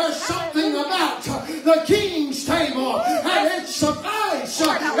honey, there's something about the King's table, and it suffices,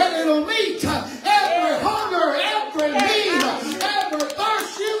 and it'll meet every hunger, every need, every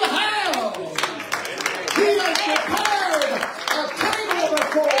thirst you have. He has prepared a table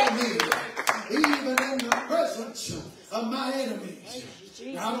before me, even in the presence of my enemies.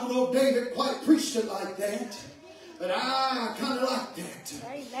 Now, I don't know if David quite preached it like that, but I kind of like that.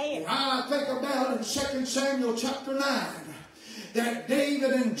 And I think about in 2 Samuel chapter 9 that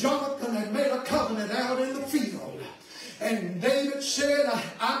David and Jonathan had made a covenant out in the field. And David said,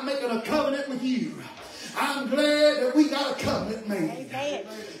 I'm making a covenant with you. I'm glad that we got a covenant made.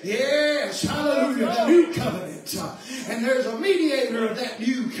 Yes, hallelujah, the new covenant. And there's a mediator of that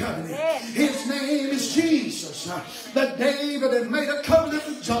new covenant. His name is Jesus. But David had made a covenant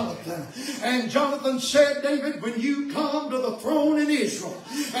with Jonathan. And Jonathan said, David, when you come to the throne in Israel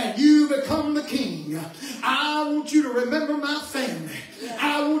and you become the king, I want you to remember my family.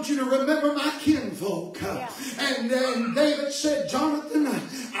 I want you to remember my kinfolk. And then David said, Jonathan,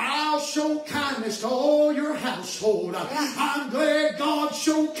 I'll show kindness to all your household. I'm glad God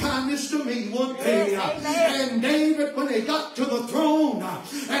showed kindness to me one day. And David, when he got to the throne,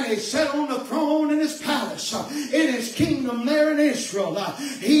 and he sat on the throne in his palace, in his kingdom there in Israel,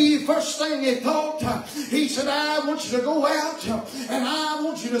 first thing he thought, he said, I want you to go out and I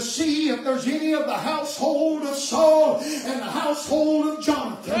want you to see if there's any of the household of Saul and the household of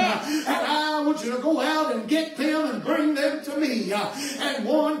Jonathan. And I want you to go out and get them and bring them to me. And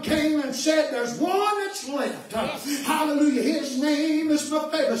one came and said, there's one that's left. Hallelujah. His name is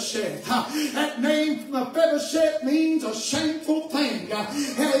Mephibosheth. That name Mephibosheth means a shameful thing.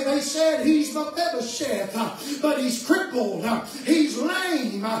 Hey, they said he's Mephibosheth, but he's crippled. He's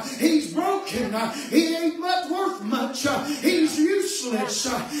lame. He's broken. He ain't much worth much. He's useless.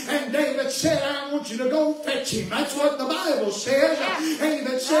 And David said, I want you to go fetch him. That's what the Bible says.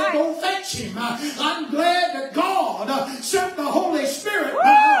 David said, go fetch him. I'm glad that God sent the Holy Spirit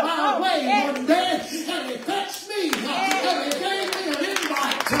my way one day, and he fetched me, and he gave me an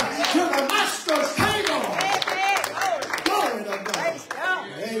invite to the Master's table. Glory to God.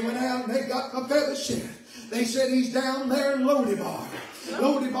 They went out and they got Mephibosheth. They said he's down there in Lodebar.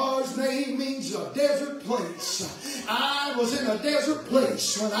 Lodebar's name means a desert place. I was in a desert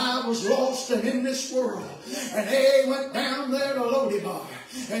place when I was lost and in this world. And they went down there to Lodebar.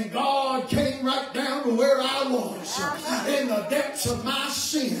 And God came right down to where I was in the depths of my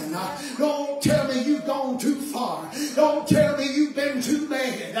sin. Don't tell me you've gone too far. Don't tell me you've been too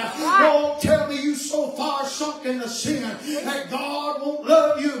bad. Don't tell me you so far sunk in the sin that God won't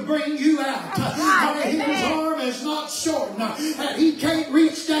love you and bring you out. His arm is not short enough and he can't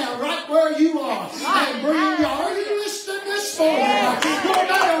reach down right where you are and bring you. Are you listening this morning? No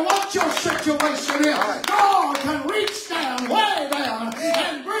matter what your situation is, God can reach down, way down,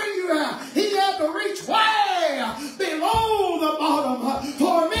 and bring you out. He had to reach way below the bottom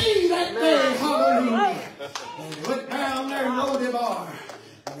for me that day. Hallelujah. And he went down there in Lodebar.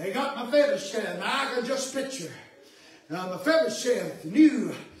 And they got Mephibosheth. And I could just picture. Now Mephibosheth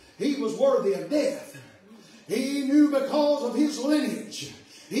knew he was worthy of death. He knew because of his lineage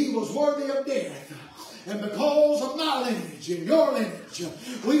he was worthy of death. And because of my lineage and your lineage,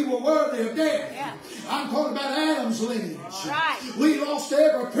 we were worthy of death. Yeah. I'm talking about Adam's lineage. Right. We lost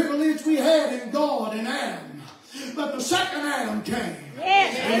every privilege we had in God in Adam. But the second Adam came.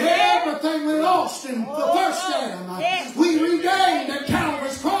 Yes. And everything we lost in the first Adam, we regained at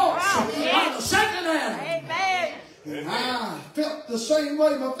Calvary's cross by the second Adam. Amen. And I felt the same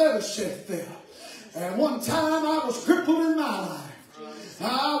way Mephibosheth felt. And one time I was crippled in my life.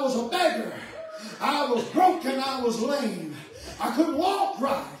 I was a I was broken. I was lame. I couldn't walk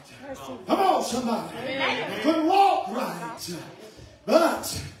right. Come on, somebody. I couldn't walk right.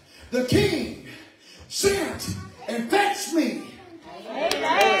 But the King sent and fetched me. I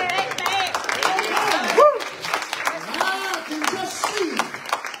can just see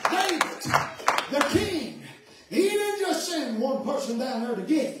David, the king. He didn't just send one person down there to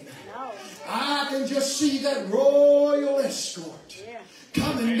get him. I can just see that royal escort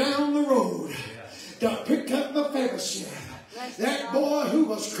coming down the road to pick up Mephibosheth. That boy who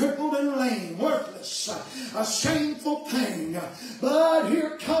was crippled and lame, worthless, a shameful thing. But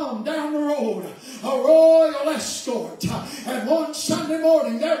here come down the road a royal escort. And one Sunday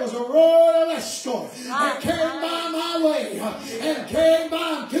morning there was a royal escort that came by my way and came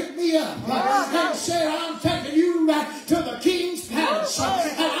by and picked me up and said, I'm taking you back to the king's palace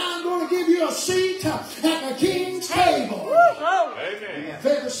and I'm going to give you a seat at the king's table. Amen.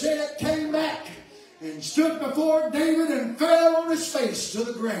 Mephibosheth came back and stood before David and fell on his face to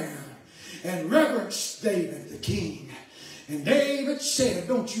the ground and reverenced David, the king. And David said,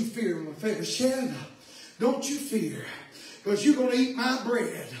 don't you fear, Mephibosheth. Don't you fear, because you're going to eat my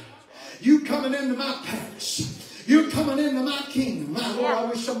bread. You coming into my palace. You're coming into my kingdom. My Lord, I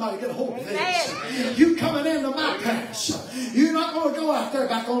wish somebody get a hold of this. You coming into my palace. You're not going to go out there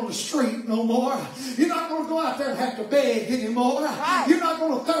back on the street no more. You're not going to go out there and have to beg anymore. You're not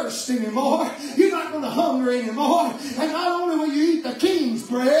going to thirst anymore. You're not going to hunger anymore. And not only will you eat the king's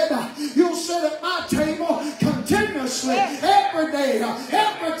bread, you'll sit at my table continuously every day.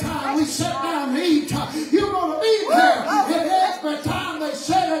 Every time we sit down to eat, you're going to be there. And every time they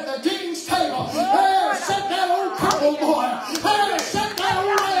sit at the king's table, there sit that old crippled boy. There sit that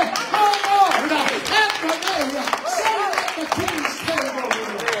old man. Oh Lord, every day sitting at the king's table.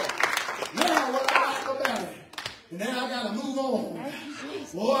 Now what I like about it, and now I got to move on.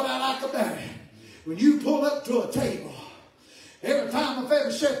 What I like about it, when you pull up to a table, every time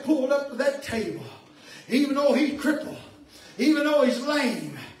Mephibosheth pulled up to that table, even though he's crippled, even though he's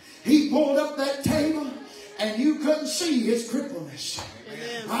lame, he pulled up that table and you couldn't see his crippleness.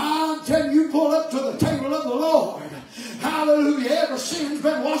 I'm telling you, pull up to the table of the Lord. Hallelujah. Every sin's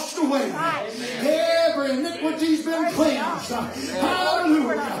been washed away. Every iniquity's been cleansed.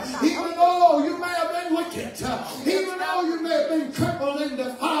 Hallelujah. Even though you may have been wicked, even though you may have been crippled and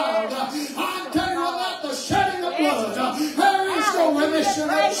defiled, I'm telling you about the shedding of blood. There is no remission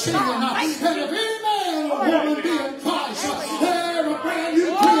of sin. And if any man or woman be in Christ, they're a brand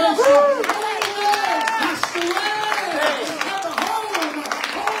new creation. That's the way.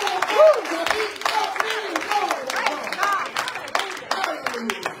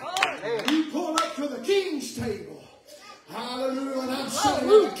 Hallelujah. When I'm sitting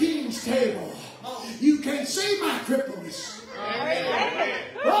at the king's table, you can't see my crippleness.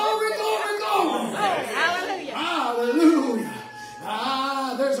 Glory, glory, glory. Hallelujah. Hallelujah.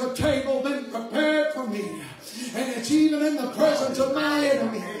 There's a table been prepared for me, and it's even in the presence of my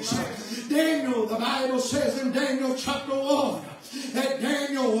enemies. Daniel, the Bible says in Daniel chapter 1, that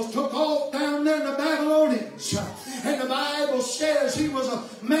Daniel was took off down there in the Babylonians. And the Bible says he was a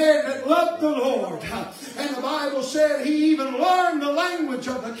man that loved the Lord. And the Bible said he even learned the language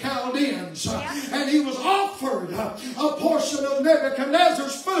of the Chaldeans. And he was offered a portion of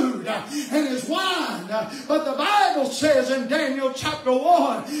Nebuchadnezzar's food and his wine. But the Bible says in Daniel chapter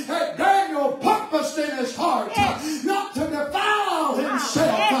 1 that Daniel purposed in his heart not to defile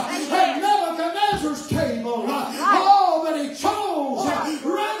himself at Nebuchadnezzar's table. Oh, but he chose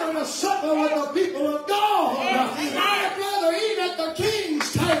rather to supper with the people of God. I'd rather eat at the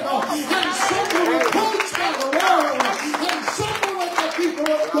king's table and supper with folks by the world and supper with the people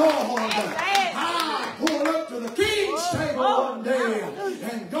of God. I pulled up to the king's table one day,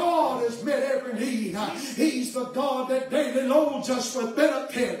 and God has met every need. He's the God that daily loads us with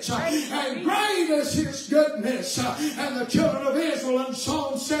benefits, and great is His goodness. And the children of Israel in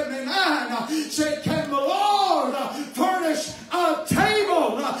Psalm 79 said, can the Lord furnish a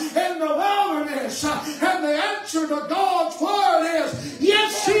table in the wilderness? And the answer to God's word is,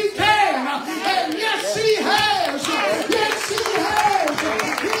 yes, He can, and yes, He has. Yes, He has.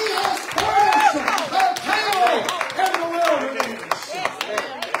 He has furnished a table in the wilderness.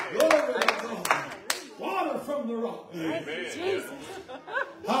 Glory to God. Water from the rock. Amen.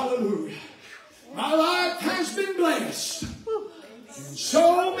 Hallelujah. My life has been blessed in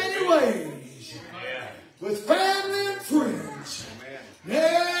so many ways, with family and friends,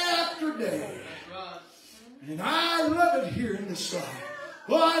 day after day. And I love it here in this life.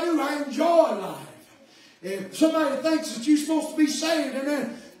 Well, I do. I enjoy life. If somebody thinks that you're supposed to be saved and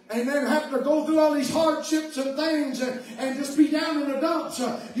then and then have to go through all these hardships and things and just be down in the dumps.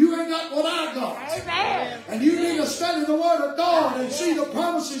 You ain't got what I got. Amen. And you need to study the Word of God and see the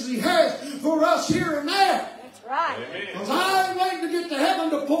promises He has for us here and there. That's right. Because I ain't waiting to get to heaven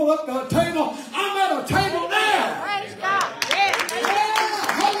to pull up the table. I'm at a table now. Praise God. Yes. Yeah,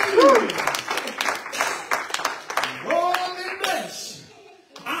 hallelujah. Oh, I'm in this.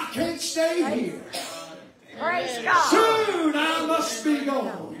 I can't stay here. Praise God. Soon I must be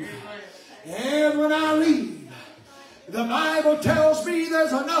gone. And when I leave, the Bible tells me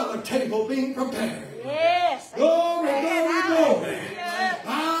there's another table being prepared. Yes. Glory, glory, glory.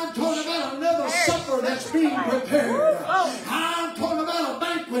 I'm talking about another supper that's being prepared. I'm talking about a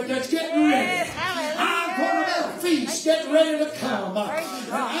banquet that's getting ready. I'm talking about a feast getting ready to come. And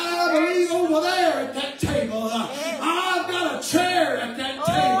I believe over there at that table, I've got a chair at that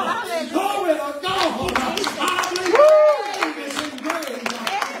table. Glory to God. I believe my name is engraved.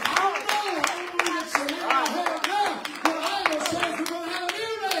 I don't know it's the name I have now. The Bible says we're going to have a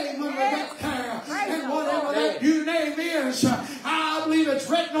new name when we get there. And whatever that new name is, I believe it's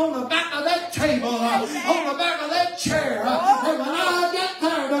written on the back of that table, on the back of that chair. And when I get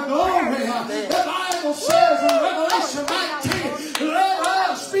there, the glory, the Bible says in Revelation 19, let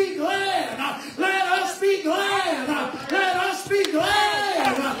us be glad, let us be glad, let us be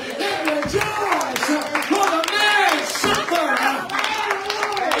glad, and rejoice for the marriage supper.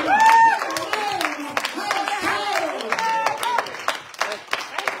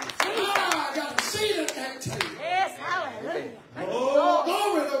 I got a seat at that table. Yes. Hallelujah. Oh,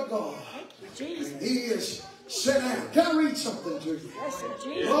 glory to God. Jesus. He is set out. Can I read something to you? Yes,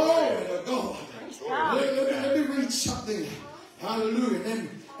 Jesus. Glory to God. Praise God. Let me read something. Hallelujah.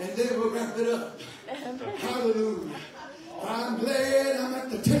 And then we'll wrap it up. Hallelujah. I'm glad I'm at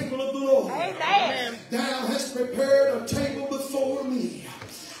the table of the Lord. Amen. Thou hast prepared a table before me.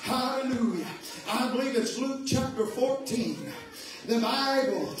 Hallelujah. I believe it's Luke chapter 14. The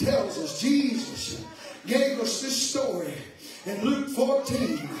Bible tells us Jesus gave us this story in Luke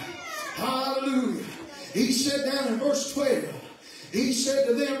 14. Hallelujah. He said down in verse 12, He said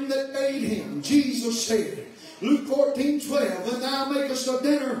to them that bade Him, Jesus said, Luke 14:12, when thou makest a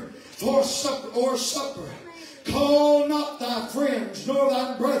dinner for supper or supper, call not thy friends, nor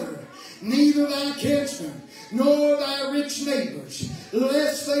thy brethren, neither thy kinsmen, nor thy rich neighbors,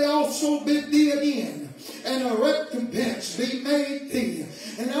 lest they also bid thee again, and a recompense be made thee.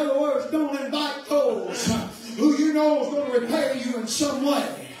 In other words, don't invite those who you know is going to repay you in some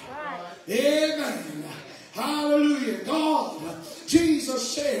way. Amen. Hallelujah. God,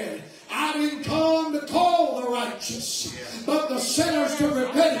 Jesus said, I didn't come to call the righteous, but the sinners to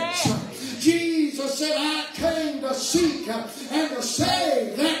repentance. Jesus said, I came to seek and to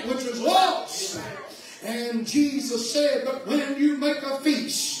save that which was lost. And Jesus said, but when you make a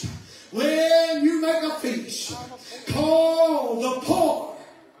feast, call the poor.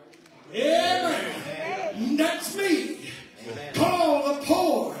 Amen. That's me. Call the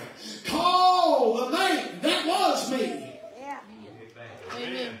poor. Call the lame. That was me.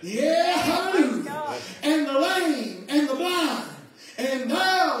 Yeah, hallelujah. And the lame and the blind. And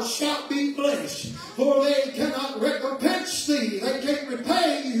thou shalt be blessed, for they cannot recompense thee. They can't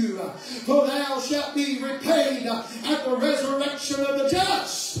repay you, for thou shalt be repaid at the resurrection of the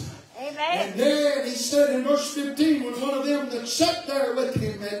just. Amen. And then he said in verse 15, when one of them that sat there with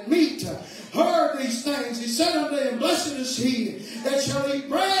him at meat heard these things, he said unto him, blessed is he that shall eat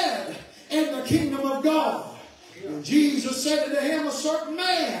bread in the kingdom of God. And Jesus said unto him, a certain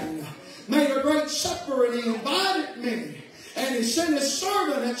man made a great supper, and he invited me. And he sent his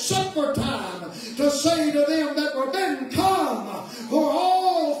servant at supper time to say to them that were bidden, come, for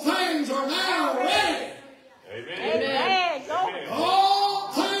all things are now ready. Amen.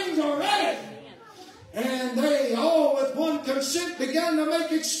 All things are ready. And they all with one consent began to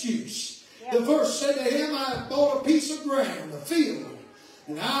make excuse. The verse said to him, I have bought a piece of ground, a field,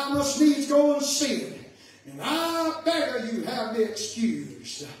 and I must needs go and see it. And I beg you have me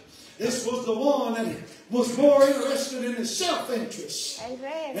excused. This was the one that was more interested in his self-interest.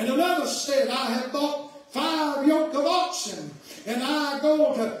 Amen. And another said, I have bought 5 yoke of oxen, and I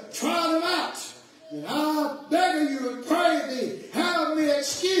go to try them out. And I beg you and pray thee, have me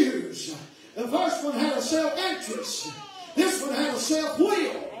excused. The first one had a self-interest. This one had a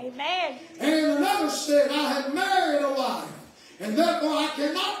self-will. Amen. And another said, I have married a wife, and therefore I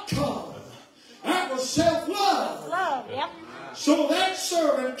cannot come. That was self-love. Love, yep. So that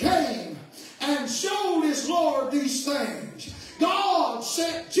servant came and showed his Lord these things. God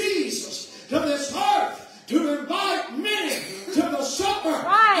sent Jesus to this earth to invite many to the supper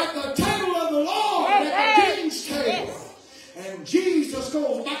at the table of the Lord, at the king's table. And Jesus must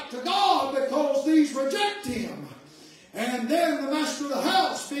go back to God because these reject him. And then the master of the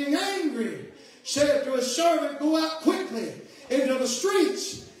house, being angry, said to his servant, go out quickly into the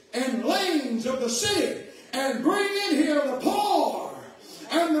streets and lanes of the city and bring in here the poor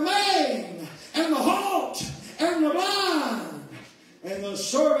and the maimed and the halt and the blind. And the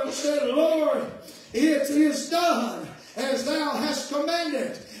servant said, Lord, it is done as thou hast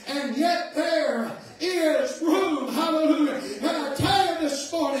commanded, and yet there is room. Hallelujah. And I tell you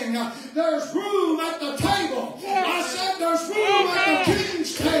this morning, there's room at the table. I said there's room at the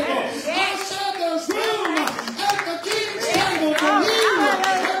king's table. I said there's room at the king's table for you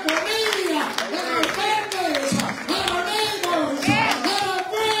and for me and our families and our neighbors and our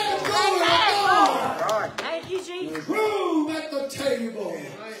friends. Glory to God. Thank you, Jesus. There's room at the table.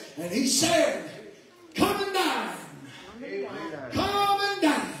 And he said, come and dine. Come and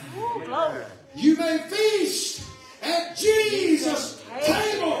dine. Ooh, glory. You may feast at Jesus'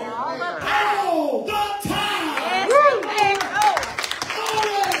 table all the time. Amen. Glory.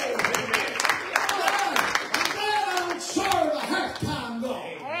 I'm glad I don't serve a halftime God.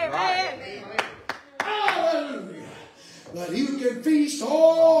 Amen. Hallelujah. But you can feast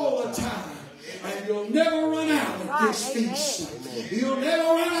all the time. And you'll never run out at this feast. You'll never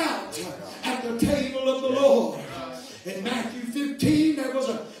run out at the table of the Lord. In Matthew 15, there was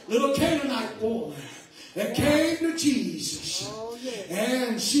a little Canaanite woman that came to Jesus.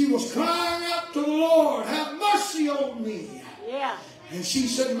 And she was crying out to the Lord, have mercy on me. Yeah. And she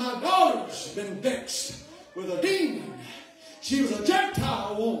said, my daughter's been vexed with a demon. She was a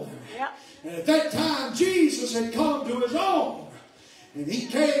Gentile woman. Yeah. And at that time, Jesus had come to his own. And he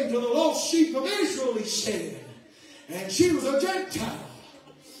came to the lost sheep of Israel, he said. And she was a Gentile.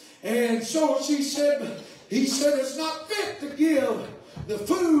 And so he said, it's not fit to give the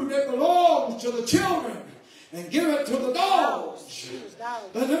food that belongs to the children and give it to the dogs.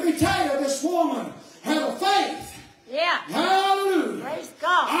 But let me tell you, this woman had a faith. Yeah. Hallelujah. Praise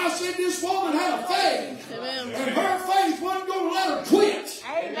God. I said this woman had a faith. Amen. And her faith wasn't going to let her quit.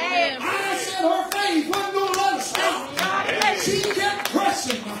 Amen. I said her faith wasn't going to let her stop. She kept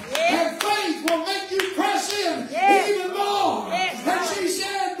pressing. And faith will make you press in even more. And she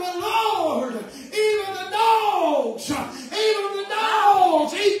said, but Lord, even the dogs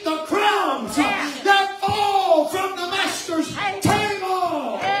eat the crumbs that fall from the master's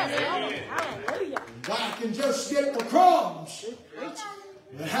table. Hallelujah. If I can just get the crumbs.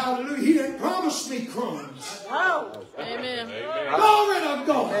 But hallelujah, he didn't promise me crumbs. Oh. Amen. Glory to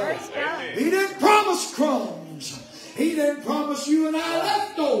God. He didn't promise crumbs. He didn't promise you and I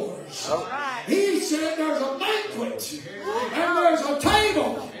leftovers. He said there's a banquet, and there's a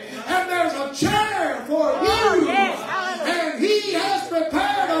table, and there's a chair for you. And he has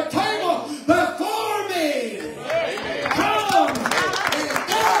prepared a table before me. Come and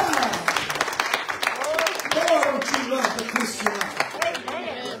dine. Lord, don't you love the Christian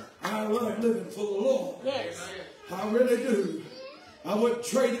life? I love living for the Lord. Yes. I really do. I wouldn't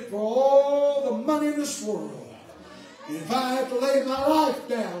trade it for all the money in this world. And if I have to lay my life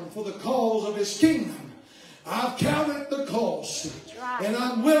down for the cause of his kingdom, I've counted the cost. And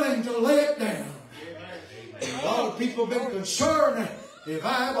I'm willing to lay it down. A lot of people have been concerned, if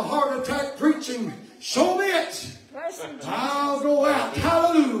I have a heart attack preaching, so be it. I'll go out,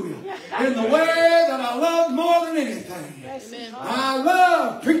 hallelujah, in the way that I love more than anything. I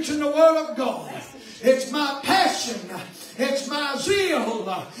love preaching the Word of God. It's my passion. It's my zeal.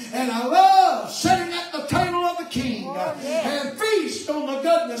 And I love sitting at the table of the King and feast on the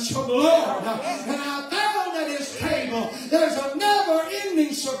goodness of the Lord. And I found at his table there's a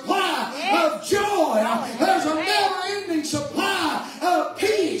never-ending supply of joy. There's a never-ending supply of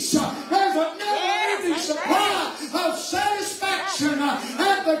peace. There's a never-ending supply of satisfaction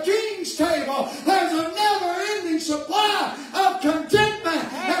at the King's table. There's a never-ending supply of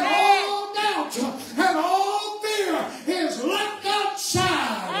contentment, and all doubt and all fear is left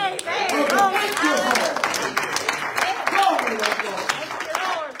outside of the banquet hall. Glory to God.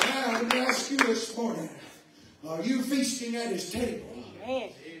 Now, let me ask you this morning, are you feasting at his table?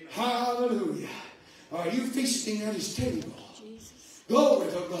 Hallelujah. Are you feasting at his table? Glory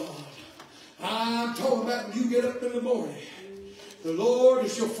to God. I'm talking about when you get up in the morning. The Lord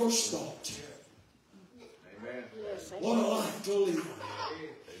is your first thought. Amen. What a life to live.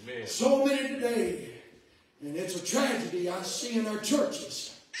 Amen. So many today, and it's a tragedy I see in our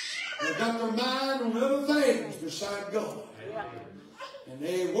churches. They've got their mind on other things beside God. And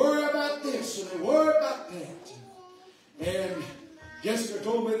they worry about this and they worry about that. And Jessica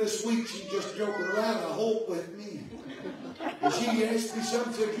told me this week, she's just joking around, I hope, with me. And she asked me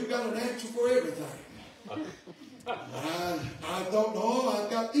something, said, you got an answer for everything. I thought, no, I've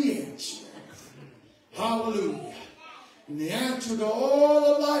got the answer. Hallelujah. And the answer to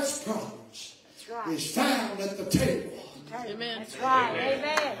all of life's problems is found at the table. Amen. That's right.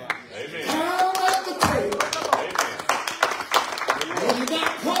 Amen. Amen. Found at the table. When you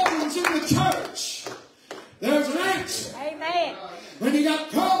got problems in the church, there's an answer. Amen. When you got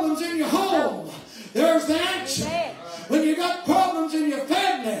problems in your home, there's the answer. Amen. When you got problems in your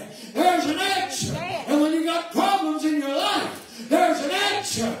family, there's an answer. And when you got problems in your life, there's an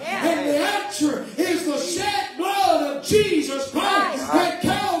answer. And the answer is the shed blood of Jesus Christ at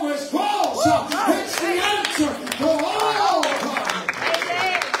Calvary's cross. It's the answer to all problems.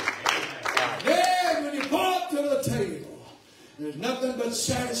 Yeah, when you pull up to the table, there's nothing but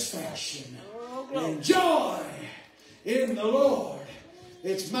satisfaction and joy in the Lord.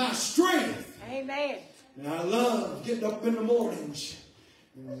 It's my strength. Amen. And I love getting up in the mornings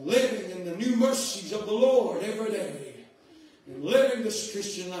and living in the new mercies of the Lord every day. And living this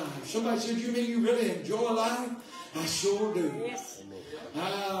Christian life. Somebody said, you mean you really enjoy life? I sure do. Yes. I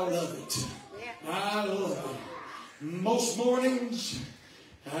love it. I love it. Most mornings,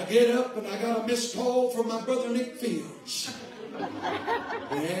 I get up and I got a missed call from my brother Nick Fields.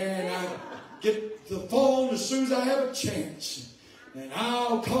 And I get the phone as soon as I have a chance. And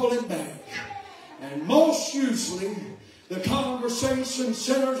I'll call him back. And most usually, the conversation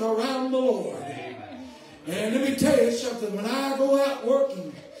centers around the Lord. And let me tell you something. When I go out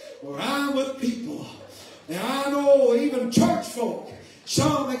working, or I'm with people, and I know even church folk,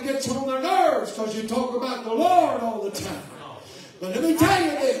 some it gets on their nerves because you talk about the Lord all the time. But let me tell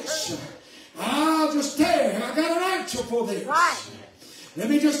you this. I'll just tell you, I got an answer for this. Let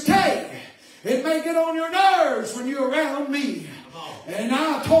me just tell you, it may get on your nerves when you're around me. And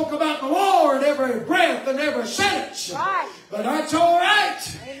I'll talk about the Lord every breath and every sentence. But that's all right.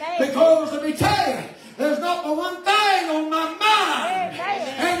 Because let me tell you, there's not but one thing on my mind.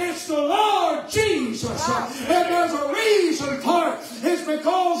 And it's the Lord Jesus. And there's a reason for it. It's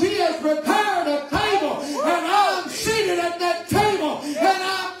because He has prepared a table. And I'm seated at that table. And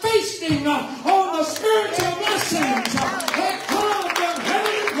I'm feasting on the spiritual blessings that come from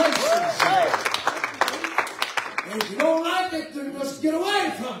heavenly places. And if you don't like it, then just get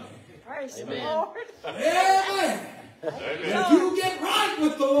away from it. Praise the Lord. Amen. If you get right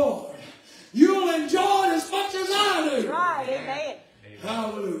with the Lord, you'll enjoy it as much as I do. Right. Amen.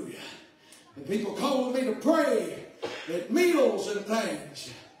 Hallelujah. And people call me to pray at meals and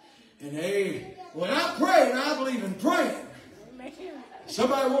things. And when I pray, and I believe in praying. Amen.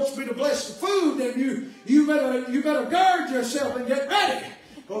 Somebody wants me to bless the food, then you better gird yourself and get ready.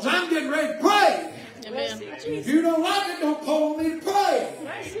 Because I'm getting ready to pray. Amen. If you don't like it, don't call me to pray.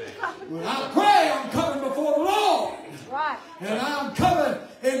 When I pray, I'm coming before the Lord. Right. And I'm coming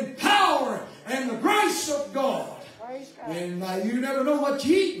in power and the grace of God. And you never know what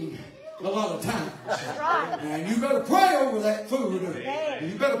you're eating a lot of times. Right. And you better pray over that food.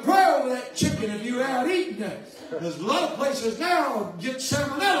 You better pray over that chicken if you're out eating it. There's a lot of places now get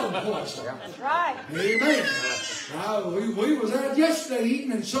salmonella poison. That's right. Amen. We was out yesterday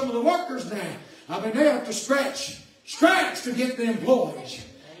eating, and some of the workers now, they have to scratch to get the employees.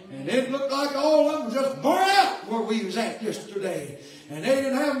 And it looked like all of them just burned out where we was at yesterday. And they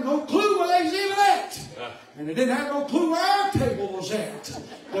didn't have no clue where they was even at. And they didn't have no clue where our table was at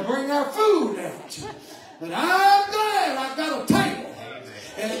to bring our food out. But I'm glad I've got a table.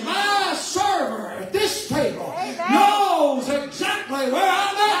 And my server at this table knows exactly where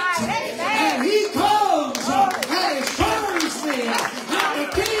I'm at. And he comes and he serves me at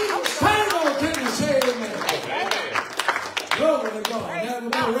the king's table. Can you say amen? Glory to God. Now we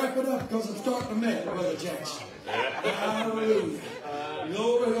better wrap it up because I'm starting to melt, Brother Jackson. Hallelujah.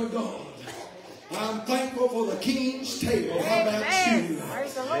 Glory to God. I'm thankful for the king's table. How about you?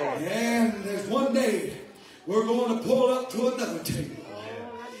 And there's one day we're going to pull up to another table.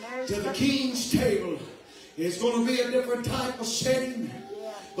 To the king's table. It's going to be a different type of setting,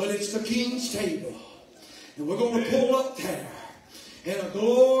 but it's the king's table. And we're going to pull up there in a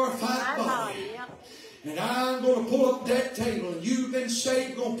glorified body. And I'm going to pull up that table. And you've been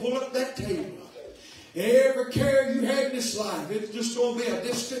saved, going to pull up that table. Every care you had in this life, it's just going to be a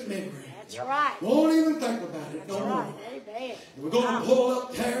distant memory. That's right. Won't even think about it no more. Amen. We're going to pull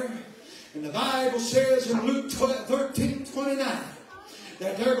up there. And the Bible says in Luke 13:29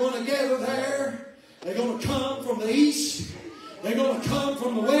 that they're going to gather there. They're going to come from the east. They're going to come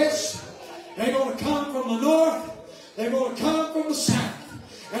from the west. They're going to come from the north. They're going to come from the south.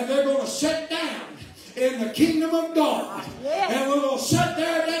 And they're going to sit down in the kingdom of God. And we're going to sit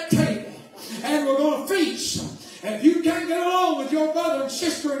there at that table. And we're going to feast. And if you can't get along with your brother and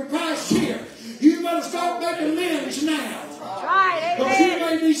sister in Christ here, You better start making amends now. That's right. Because you Amen.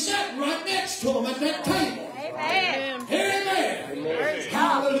 may be sitting right next to them at that table. Amen. Amen.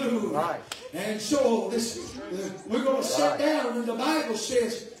 Hallelujah. Right. And so this, we're going to sit down, and the Bible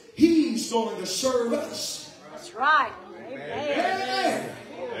says He's going to serve us. That's right. Amen.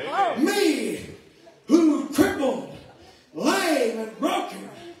 Amen. Me, who crippled, lame, and broken.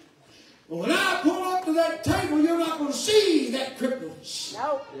 When I pull up to that table, you're not going to see that crippleness.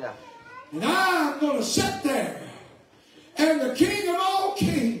 No. Yeah. And I'm going to sit there. And the King of all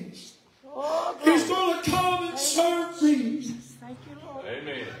kings Oh, is going to come and serve me. thank you, Lord.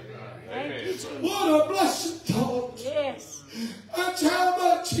 Amen. Thank you, Amen. Jesus. What a blessed thought. Yes. That's how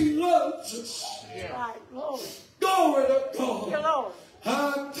much He loves us. That's right. Glory. Glory to Thank you, God. Lord.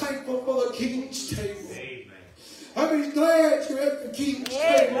 I'm thankful for the King's table. Amen. I'm glad you're at the King's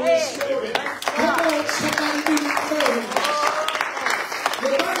table Amen. this morning. Come on, somebody give Him praise. The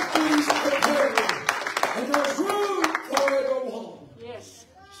banquet is prepared, and there's room for everyone. Yes.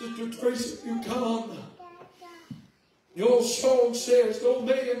 Sister Tracy, if you come, the old song says, though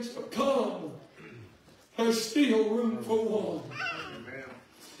millions have come, there's still room for one. Amen.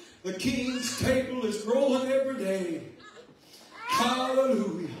 The King's table is growing every day.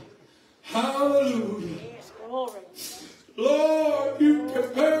 Hallelujah. Hallelujah. Yes. Glory. Lord, you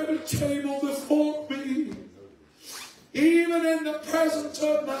prepared a table before me, even in the presence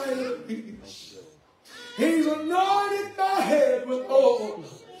of my enemies. He's anointed my head with oil.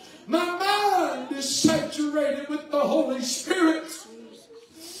 My mind is saturated with the Holy Spirit,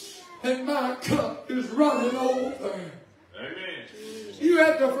 and my cup is running over. Amen. You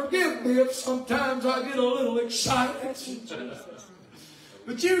have to forgive me if sometimes I get a little excited.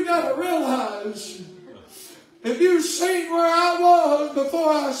 But you got to realize, if you've seen where I was before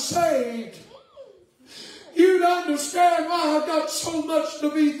I saved, you'd understand why I've got so much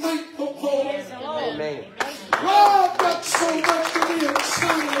to be thankful for. Amen. Why I've got so much to be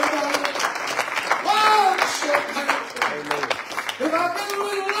excited about. Why I'm so thankful. Amen. If I've been a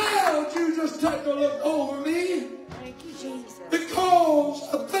little loud, you just take a look over me. Thank you, Jesus.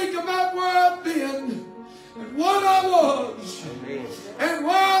 Because I think about where I've been and what I was Amen. and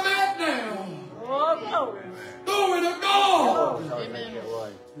where I'm at now. Oh, glory. Glory to God. Oh, thank you,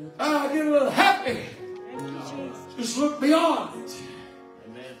 Lord. I get a little happy. Thank you, Jesus. Just look beyond it.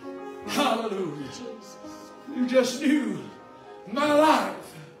 Amen. Hallelujah. Jesus. You just knew my life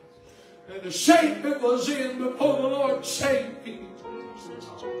and the shape it was in before the Lord saved me.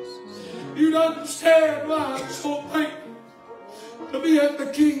 You'd understand why I'm so thankful to be at the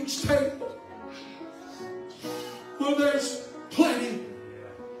King's table. Where there's plenty.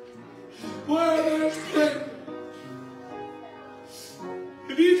 Where there's plenty.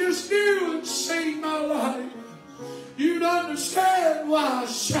 If you just knew and seen my life, you'd understand why I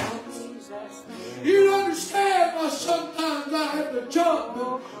shout. You'd understand why sometimes I have to jump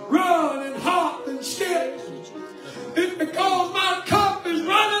and run and hop and skip. It's because my cup is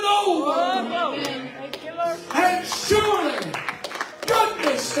running over. Oh, glory. Thank you, Lord. And surely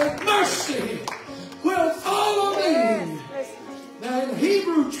goodness and mercy will follow me. Yes. Now in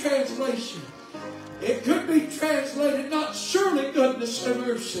Hebrew translation, it could be translated not surely goodness and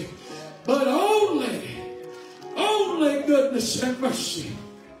mercy, but only goodness and mercy.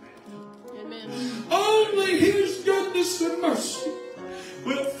 Amen. Only His goodness and mercy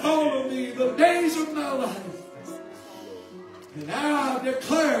will follow me the days of my life. And I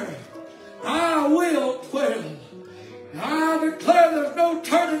declare, I will dwell. I declare there's no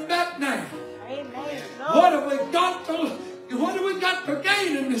turning back now. Amen. What have we got to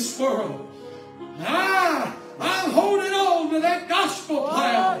gain in this world? I'm holding on to that gospel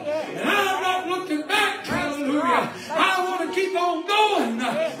plan. And I'm not looking back. Hallelujah. I want to keep on going.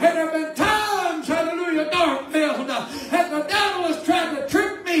 And there have been times, hallelujah, Darkfield, and the devil is trying to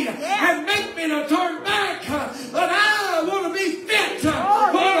trick me and make me to turn back. But I want to be fit for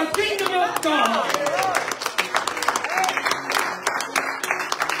the kingdom of God.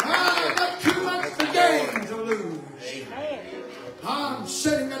 I've got too much to gain to lose. I'm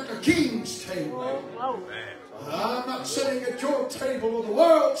sitting at the King's table. I'm not sitting at your table or the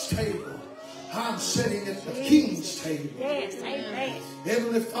world's table. I'm sitting at the King's table. Yes, amen.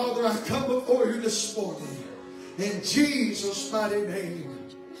 Heavenly Father, I come before you this morning in Jesus' mighty name.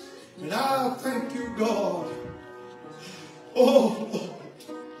 And I thank you, God. Oh, Lord.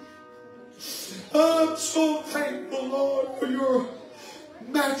 I'm so thankful, Lord, for your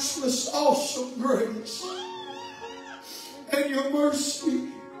matchless, awesome grace and your mercy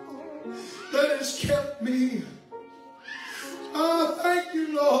that has kept me. I thank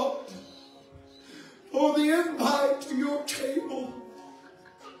you, Lord, for the invite to your table.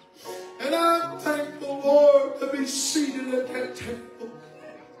 And I'm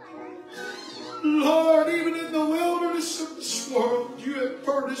and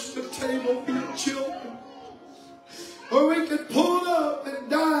furnish the table for your children. Or we can pull up and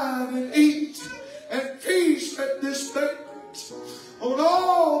dine and eat and feast at this banquet on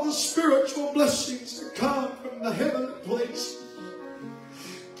all the spiritual blessings that come from the heavenly place.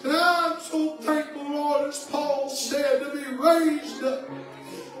 And I'm so thankful, Lord, as Paul said, to be raised up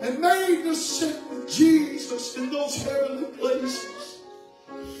and made to sit with Jesus in those heavenly places.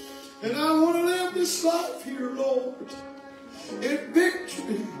 And I want to live this life here, Lord, in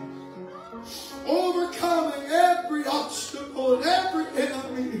victory, overcoming every obstacle and every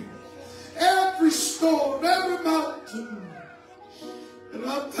enemy, every storm, every mountain. And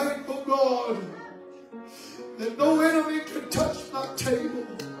I'm thankful, God, that no enemy can touch my table.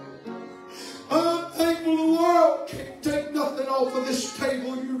 I'm thankful the world can't take nothing off of this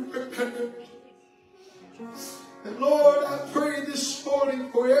table you prepared. And Lord, I pray this morning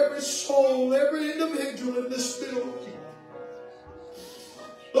for every soul, every individual in this building.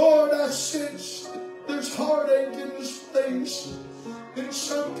 Lord, I sense that there's heartache in this place in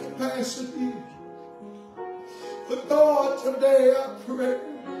some capacity. But God, today I pray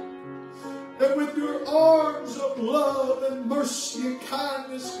that with your arms of love and mercy and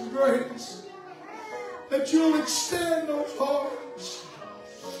kindness and grace, that you'll extend those arms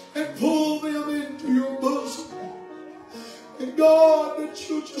and pull them into your bosom. And God, that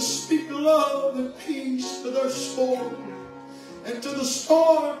you'll just speak love and peace to their soul and to the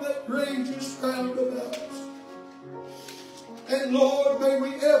storm that rages round about. And Lord, may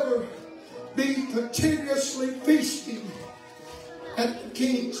we ever be continuously feasting at the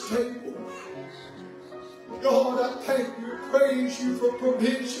King's table. God, I thank you and praise you for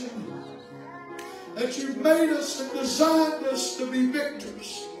provision, that you've made us and designed us to be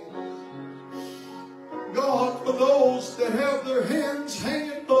victors. God, for those that have their hands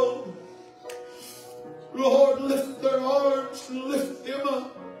hanging low, Lord, lift their arms and lift them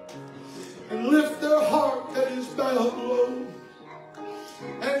up, and lift their heart that is bowed low.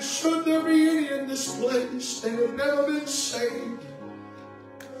 And should there be any in this place that have never been saved,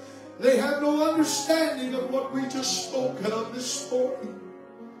 they have no understanding of what we just spoke of this morning,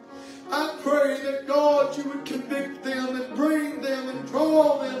 I pray that God, you would convict them and bring them and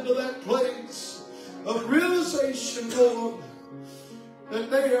draw them to that place of realization, Lord, that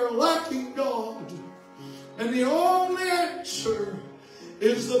they are lacking God. And the only answer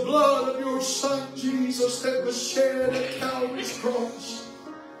is the blood of your Son Jesus that was shed at Calvary's cross,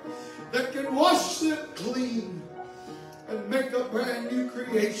 that can wash them clean and make a brand new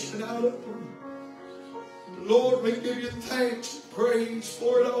creation out of them. Lord, we give you thanks and praise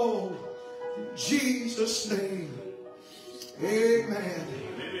for it all. In Jesus' name, amen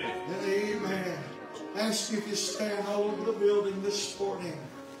and amen. I ask you if you stand all over the building this morning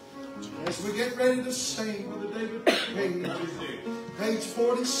as we get ready to sing with the David page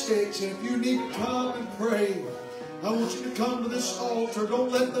 46. And if you need to come and pray, I want you to come to this altar.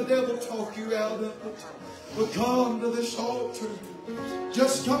 Don't let the devil talk you out of it, but come to this altar.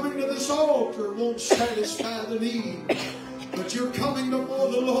 Just coming to this altar won't satisfy the need, but you're coming before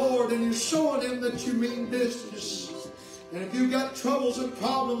the Lord and you're showing Him that you mean business. And if you've got troubles and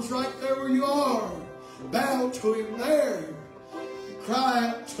problems right there where you are, bow to Him there. Cry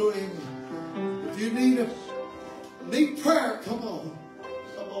out to Him. If you need prayer, come on.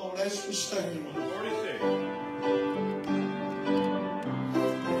 Come on, as we stand.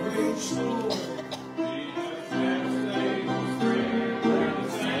 Praise the Lord.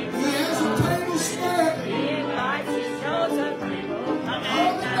 He has a table spread. He invites His chosen people. Come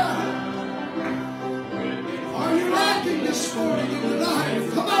and dine. Are you lacking this morning in your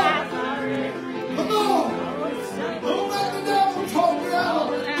life? Come on. Come on. Don't let the devil talk you out.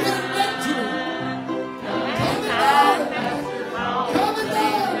 Get victory. Come and dine. Come and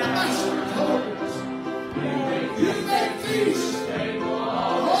dine. The Master calls. You may feast.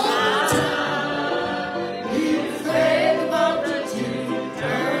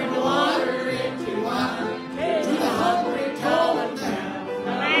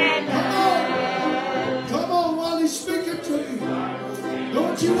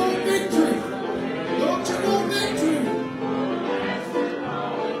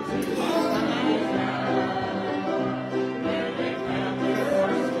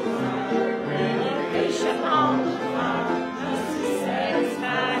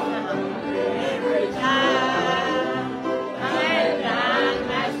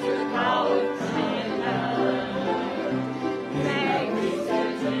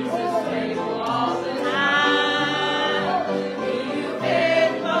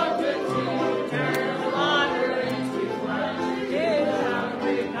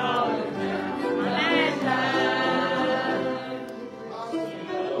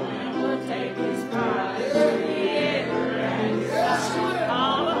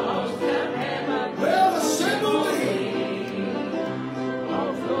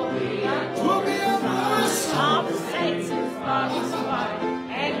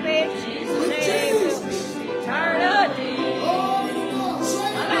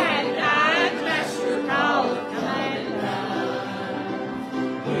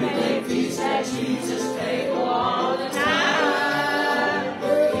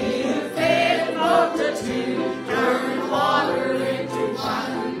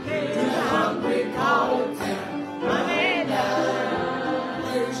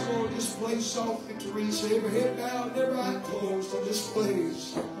 Teresa, every head bowed, every eye closed in this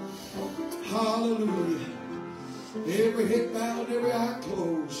place. Hallelujah. Every head bowed, every eye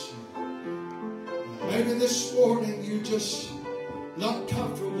closed. Maybe this morning you just not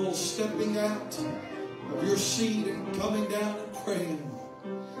comfortable stepping out of your seat and coming down and praying.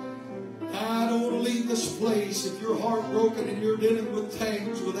 I don't want to leave this place if you're heartbroken and you're dealing with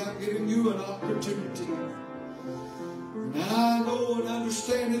things without giving you an opportunity. And I know and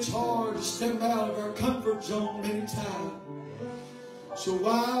understand it's hard to step out of our comfort zone many times. So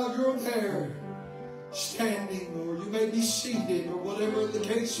while you're there, standing, or you may be seated, or whatever the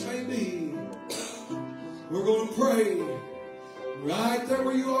case may be, we're going to pray right there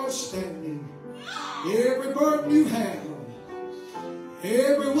where you are standing. Every burden you have,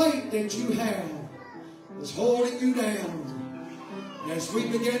 every weight that you have is holding you down. As we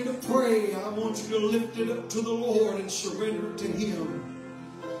begin to pray, I want you to lift it up to the Lord and surrender it to Him.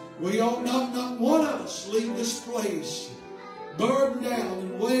 We ought not one of us leave this place burdened down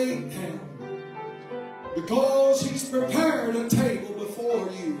and weighed down, because He's prepared a table before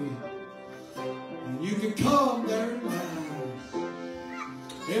you. And you can come there and now.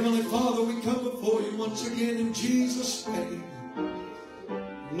 Heavenly Father, we come before you once again in Jesus' name.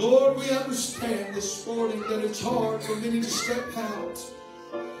 Lord, we understand this morning that it's hard for many to step out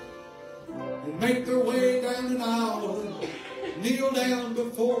and make their way down an aisle and kneel down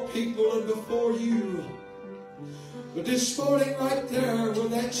before people and before you. But this morning right there where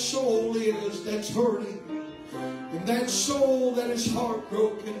that soul is that's hurting, and that soul that is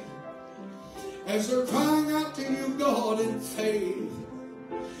heartbroken, as they're crying out to you, God, in faith,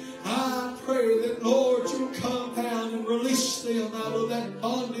 I pray that, Lord, you'll come down and release them out of that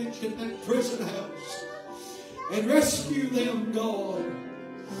bondage in that prison house and rescue them, God.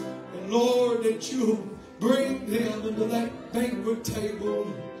 And, Lord, that you'll bring them into that banquet table.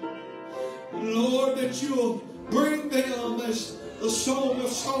 And, Lord, that you'll bring them, as the Song of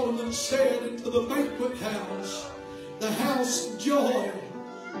Solomon said, into the banquet house, the house of joy.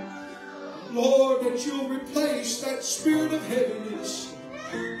 Lord, that you'll replace that spirit of heaviness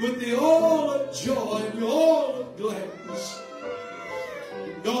with the oil of joy and the oil of gladness.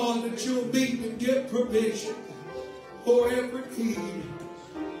 And God, that you'll meet and give provision for every need.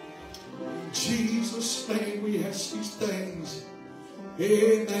 In Jesus' name we ask these things.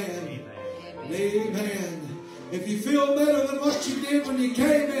 Amen. Amen. If you feel better than what you did when you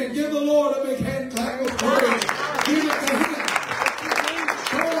came in, give the Lord a big hand clap of praise. Give it to Him.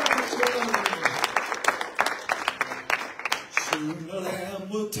 Soon the Lamb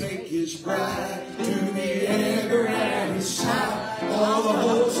will take His bride to be ever at His side. All the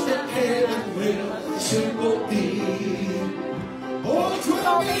hosts of heaven will soon be. Oh,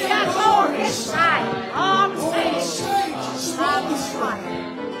 'twill be a glorious sight. All the saints from the shrine.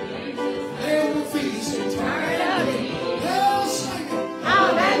 They will feast eternally. They'll sing it.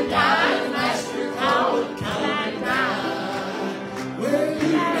 Come and dine, Master, come and dine. Where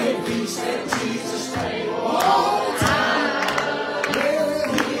you may feast at Jesus' table all the time. Where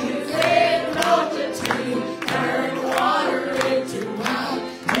He fed the multitude, turned water into wine.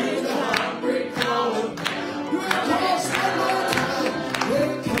 Hear the hungry calling now. We'll cross one more time.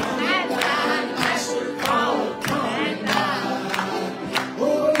 We'll come and dine, Master, come and dine.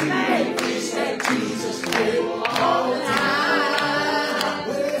 Oh, you may feast at Jesus' table all the time.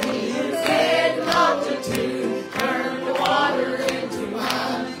 Where He fed the multitude, turned the water into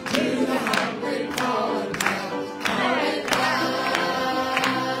wine. To the hungry calling now, come and dine.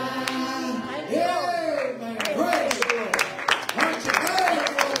 Amen. Praise the Lord. Aren't you glad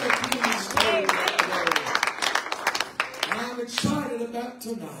for the King's table today? I'm excited about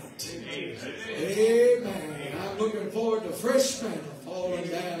tonight. Amen. I'm looking forward to fresh manna falling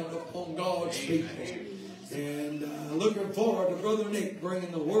down upon God's people. And looking forward to Brother Nick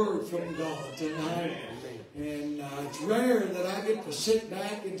bringing the word from God tonight. And it's rare that I get to sit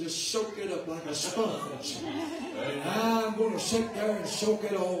back and just soak it up like a sponge. And I'm going to sit there and soak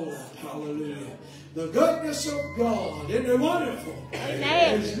it all up. Hallelujah. The goodness of God. Isn't it wonderful?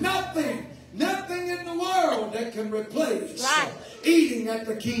 Amen. There's nothing in the world that can replace eating at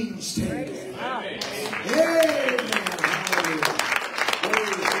the King's table. Amen. Amen. Hallelujah.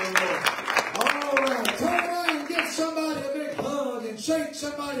 Praise the Lord. All right. Turn around and give somebody a big hug and shake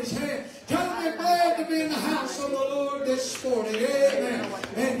somebody's hand. Tell them you're glad to be in the house of the Lord this morning. Amen.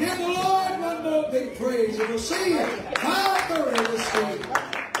 And give the Lord one more big praise. And we'll see you 5:30 this week.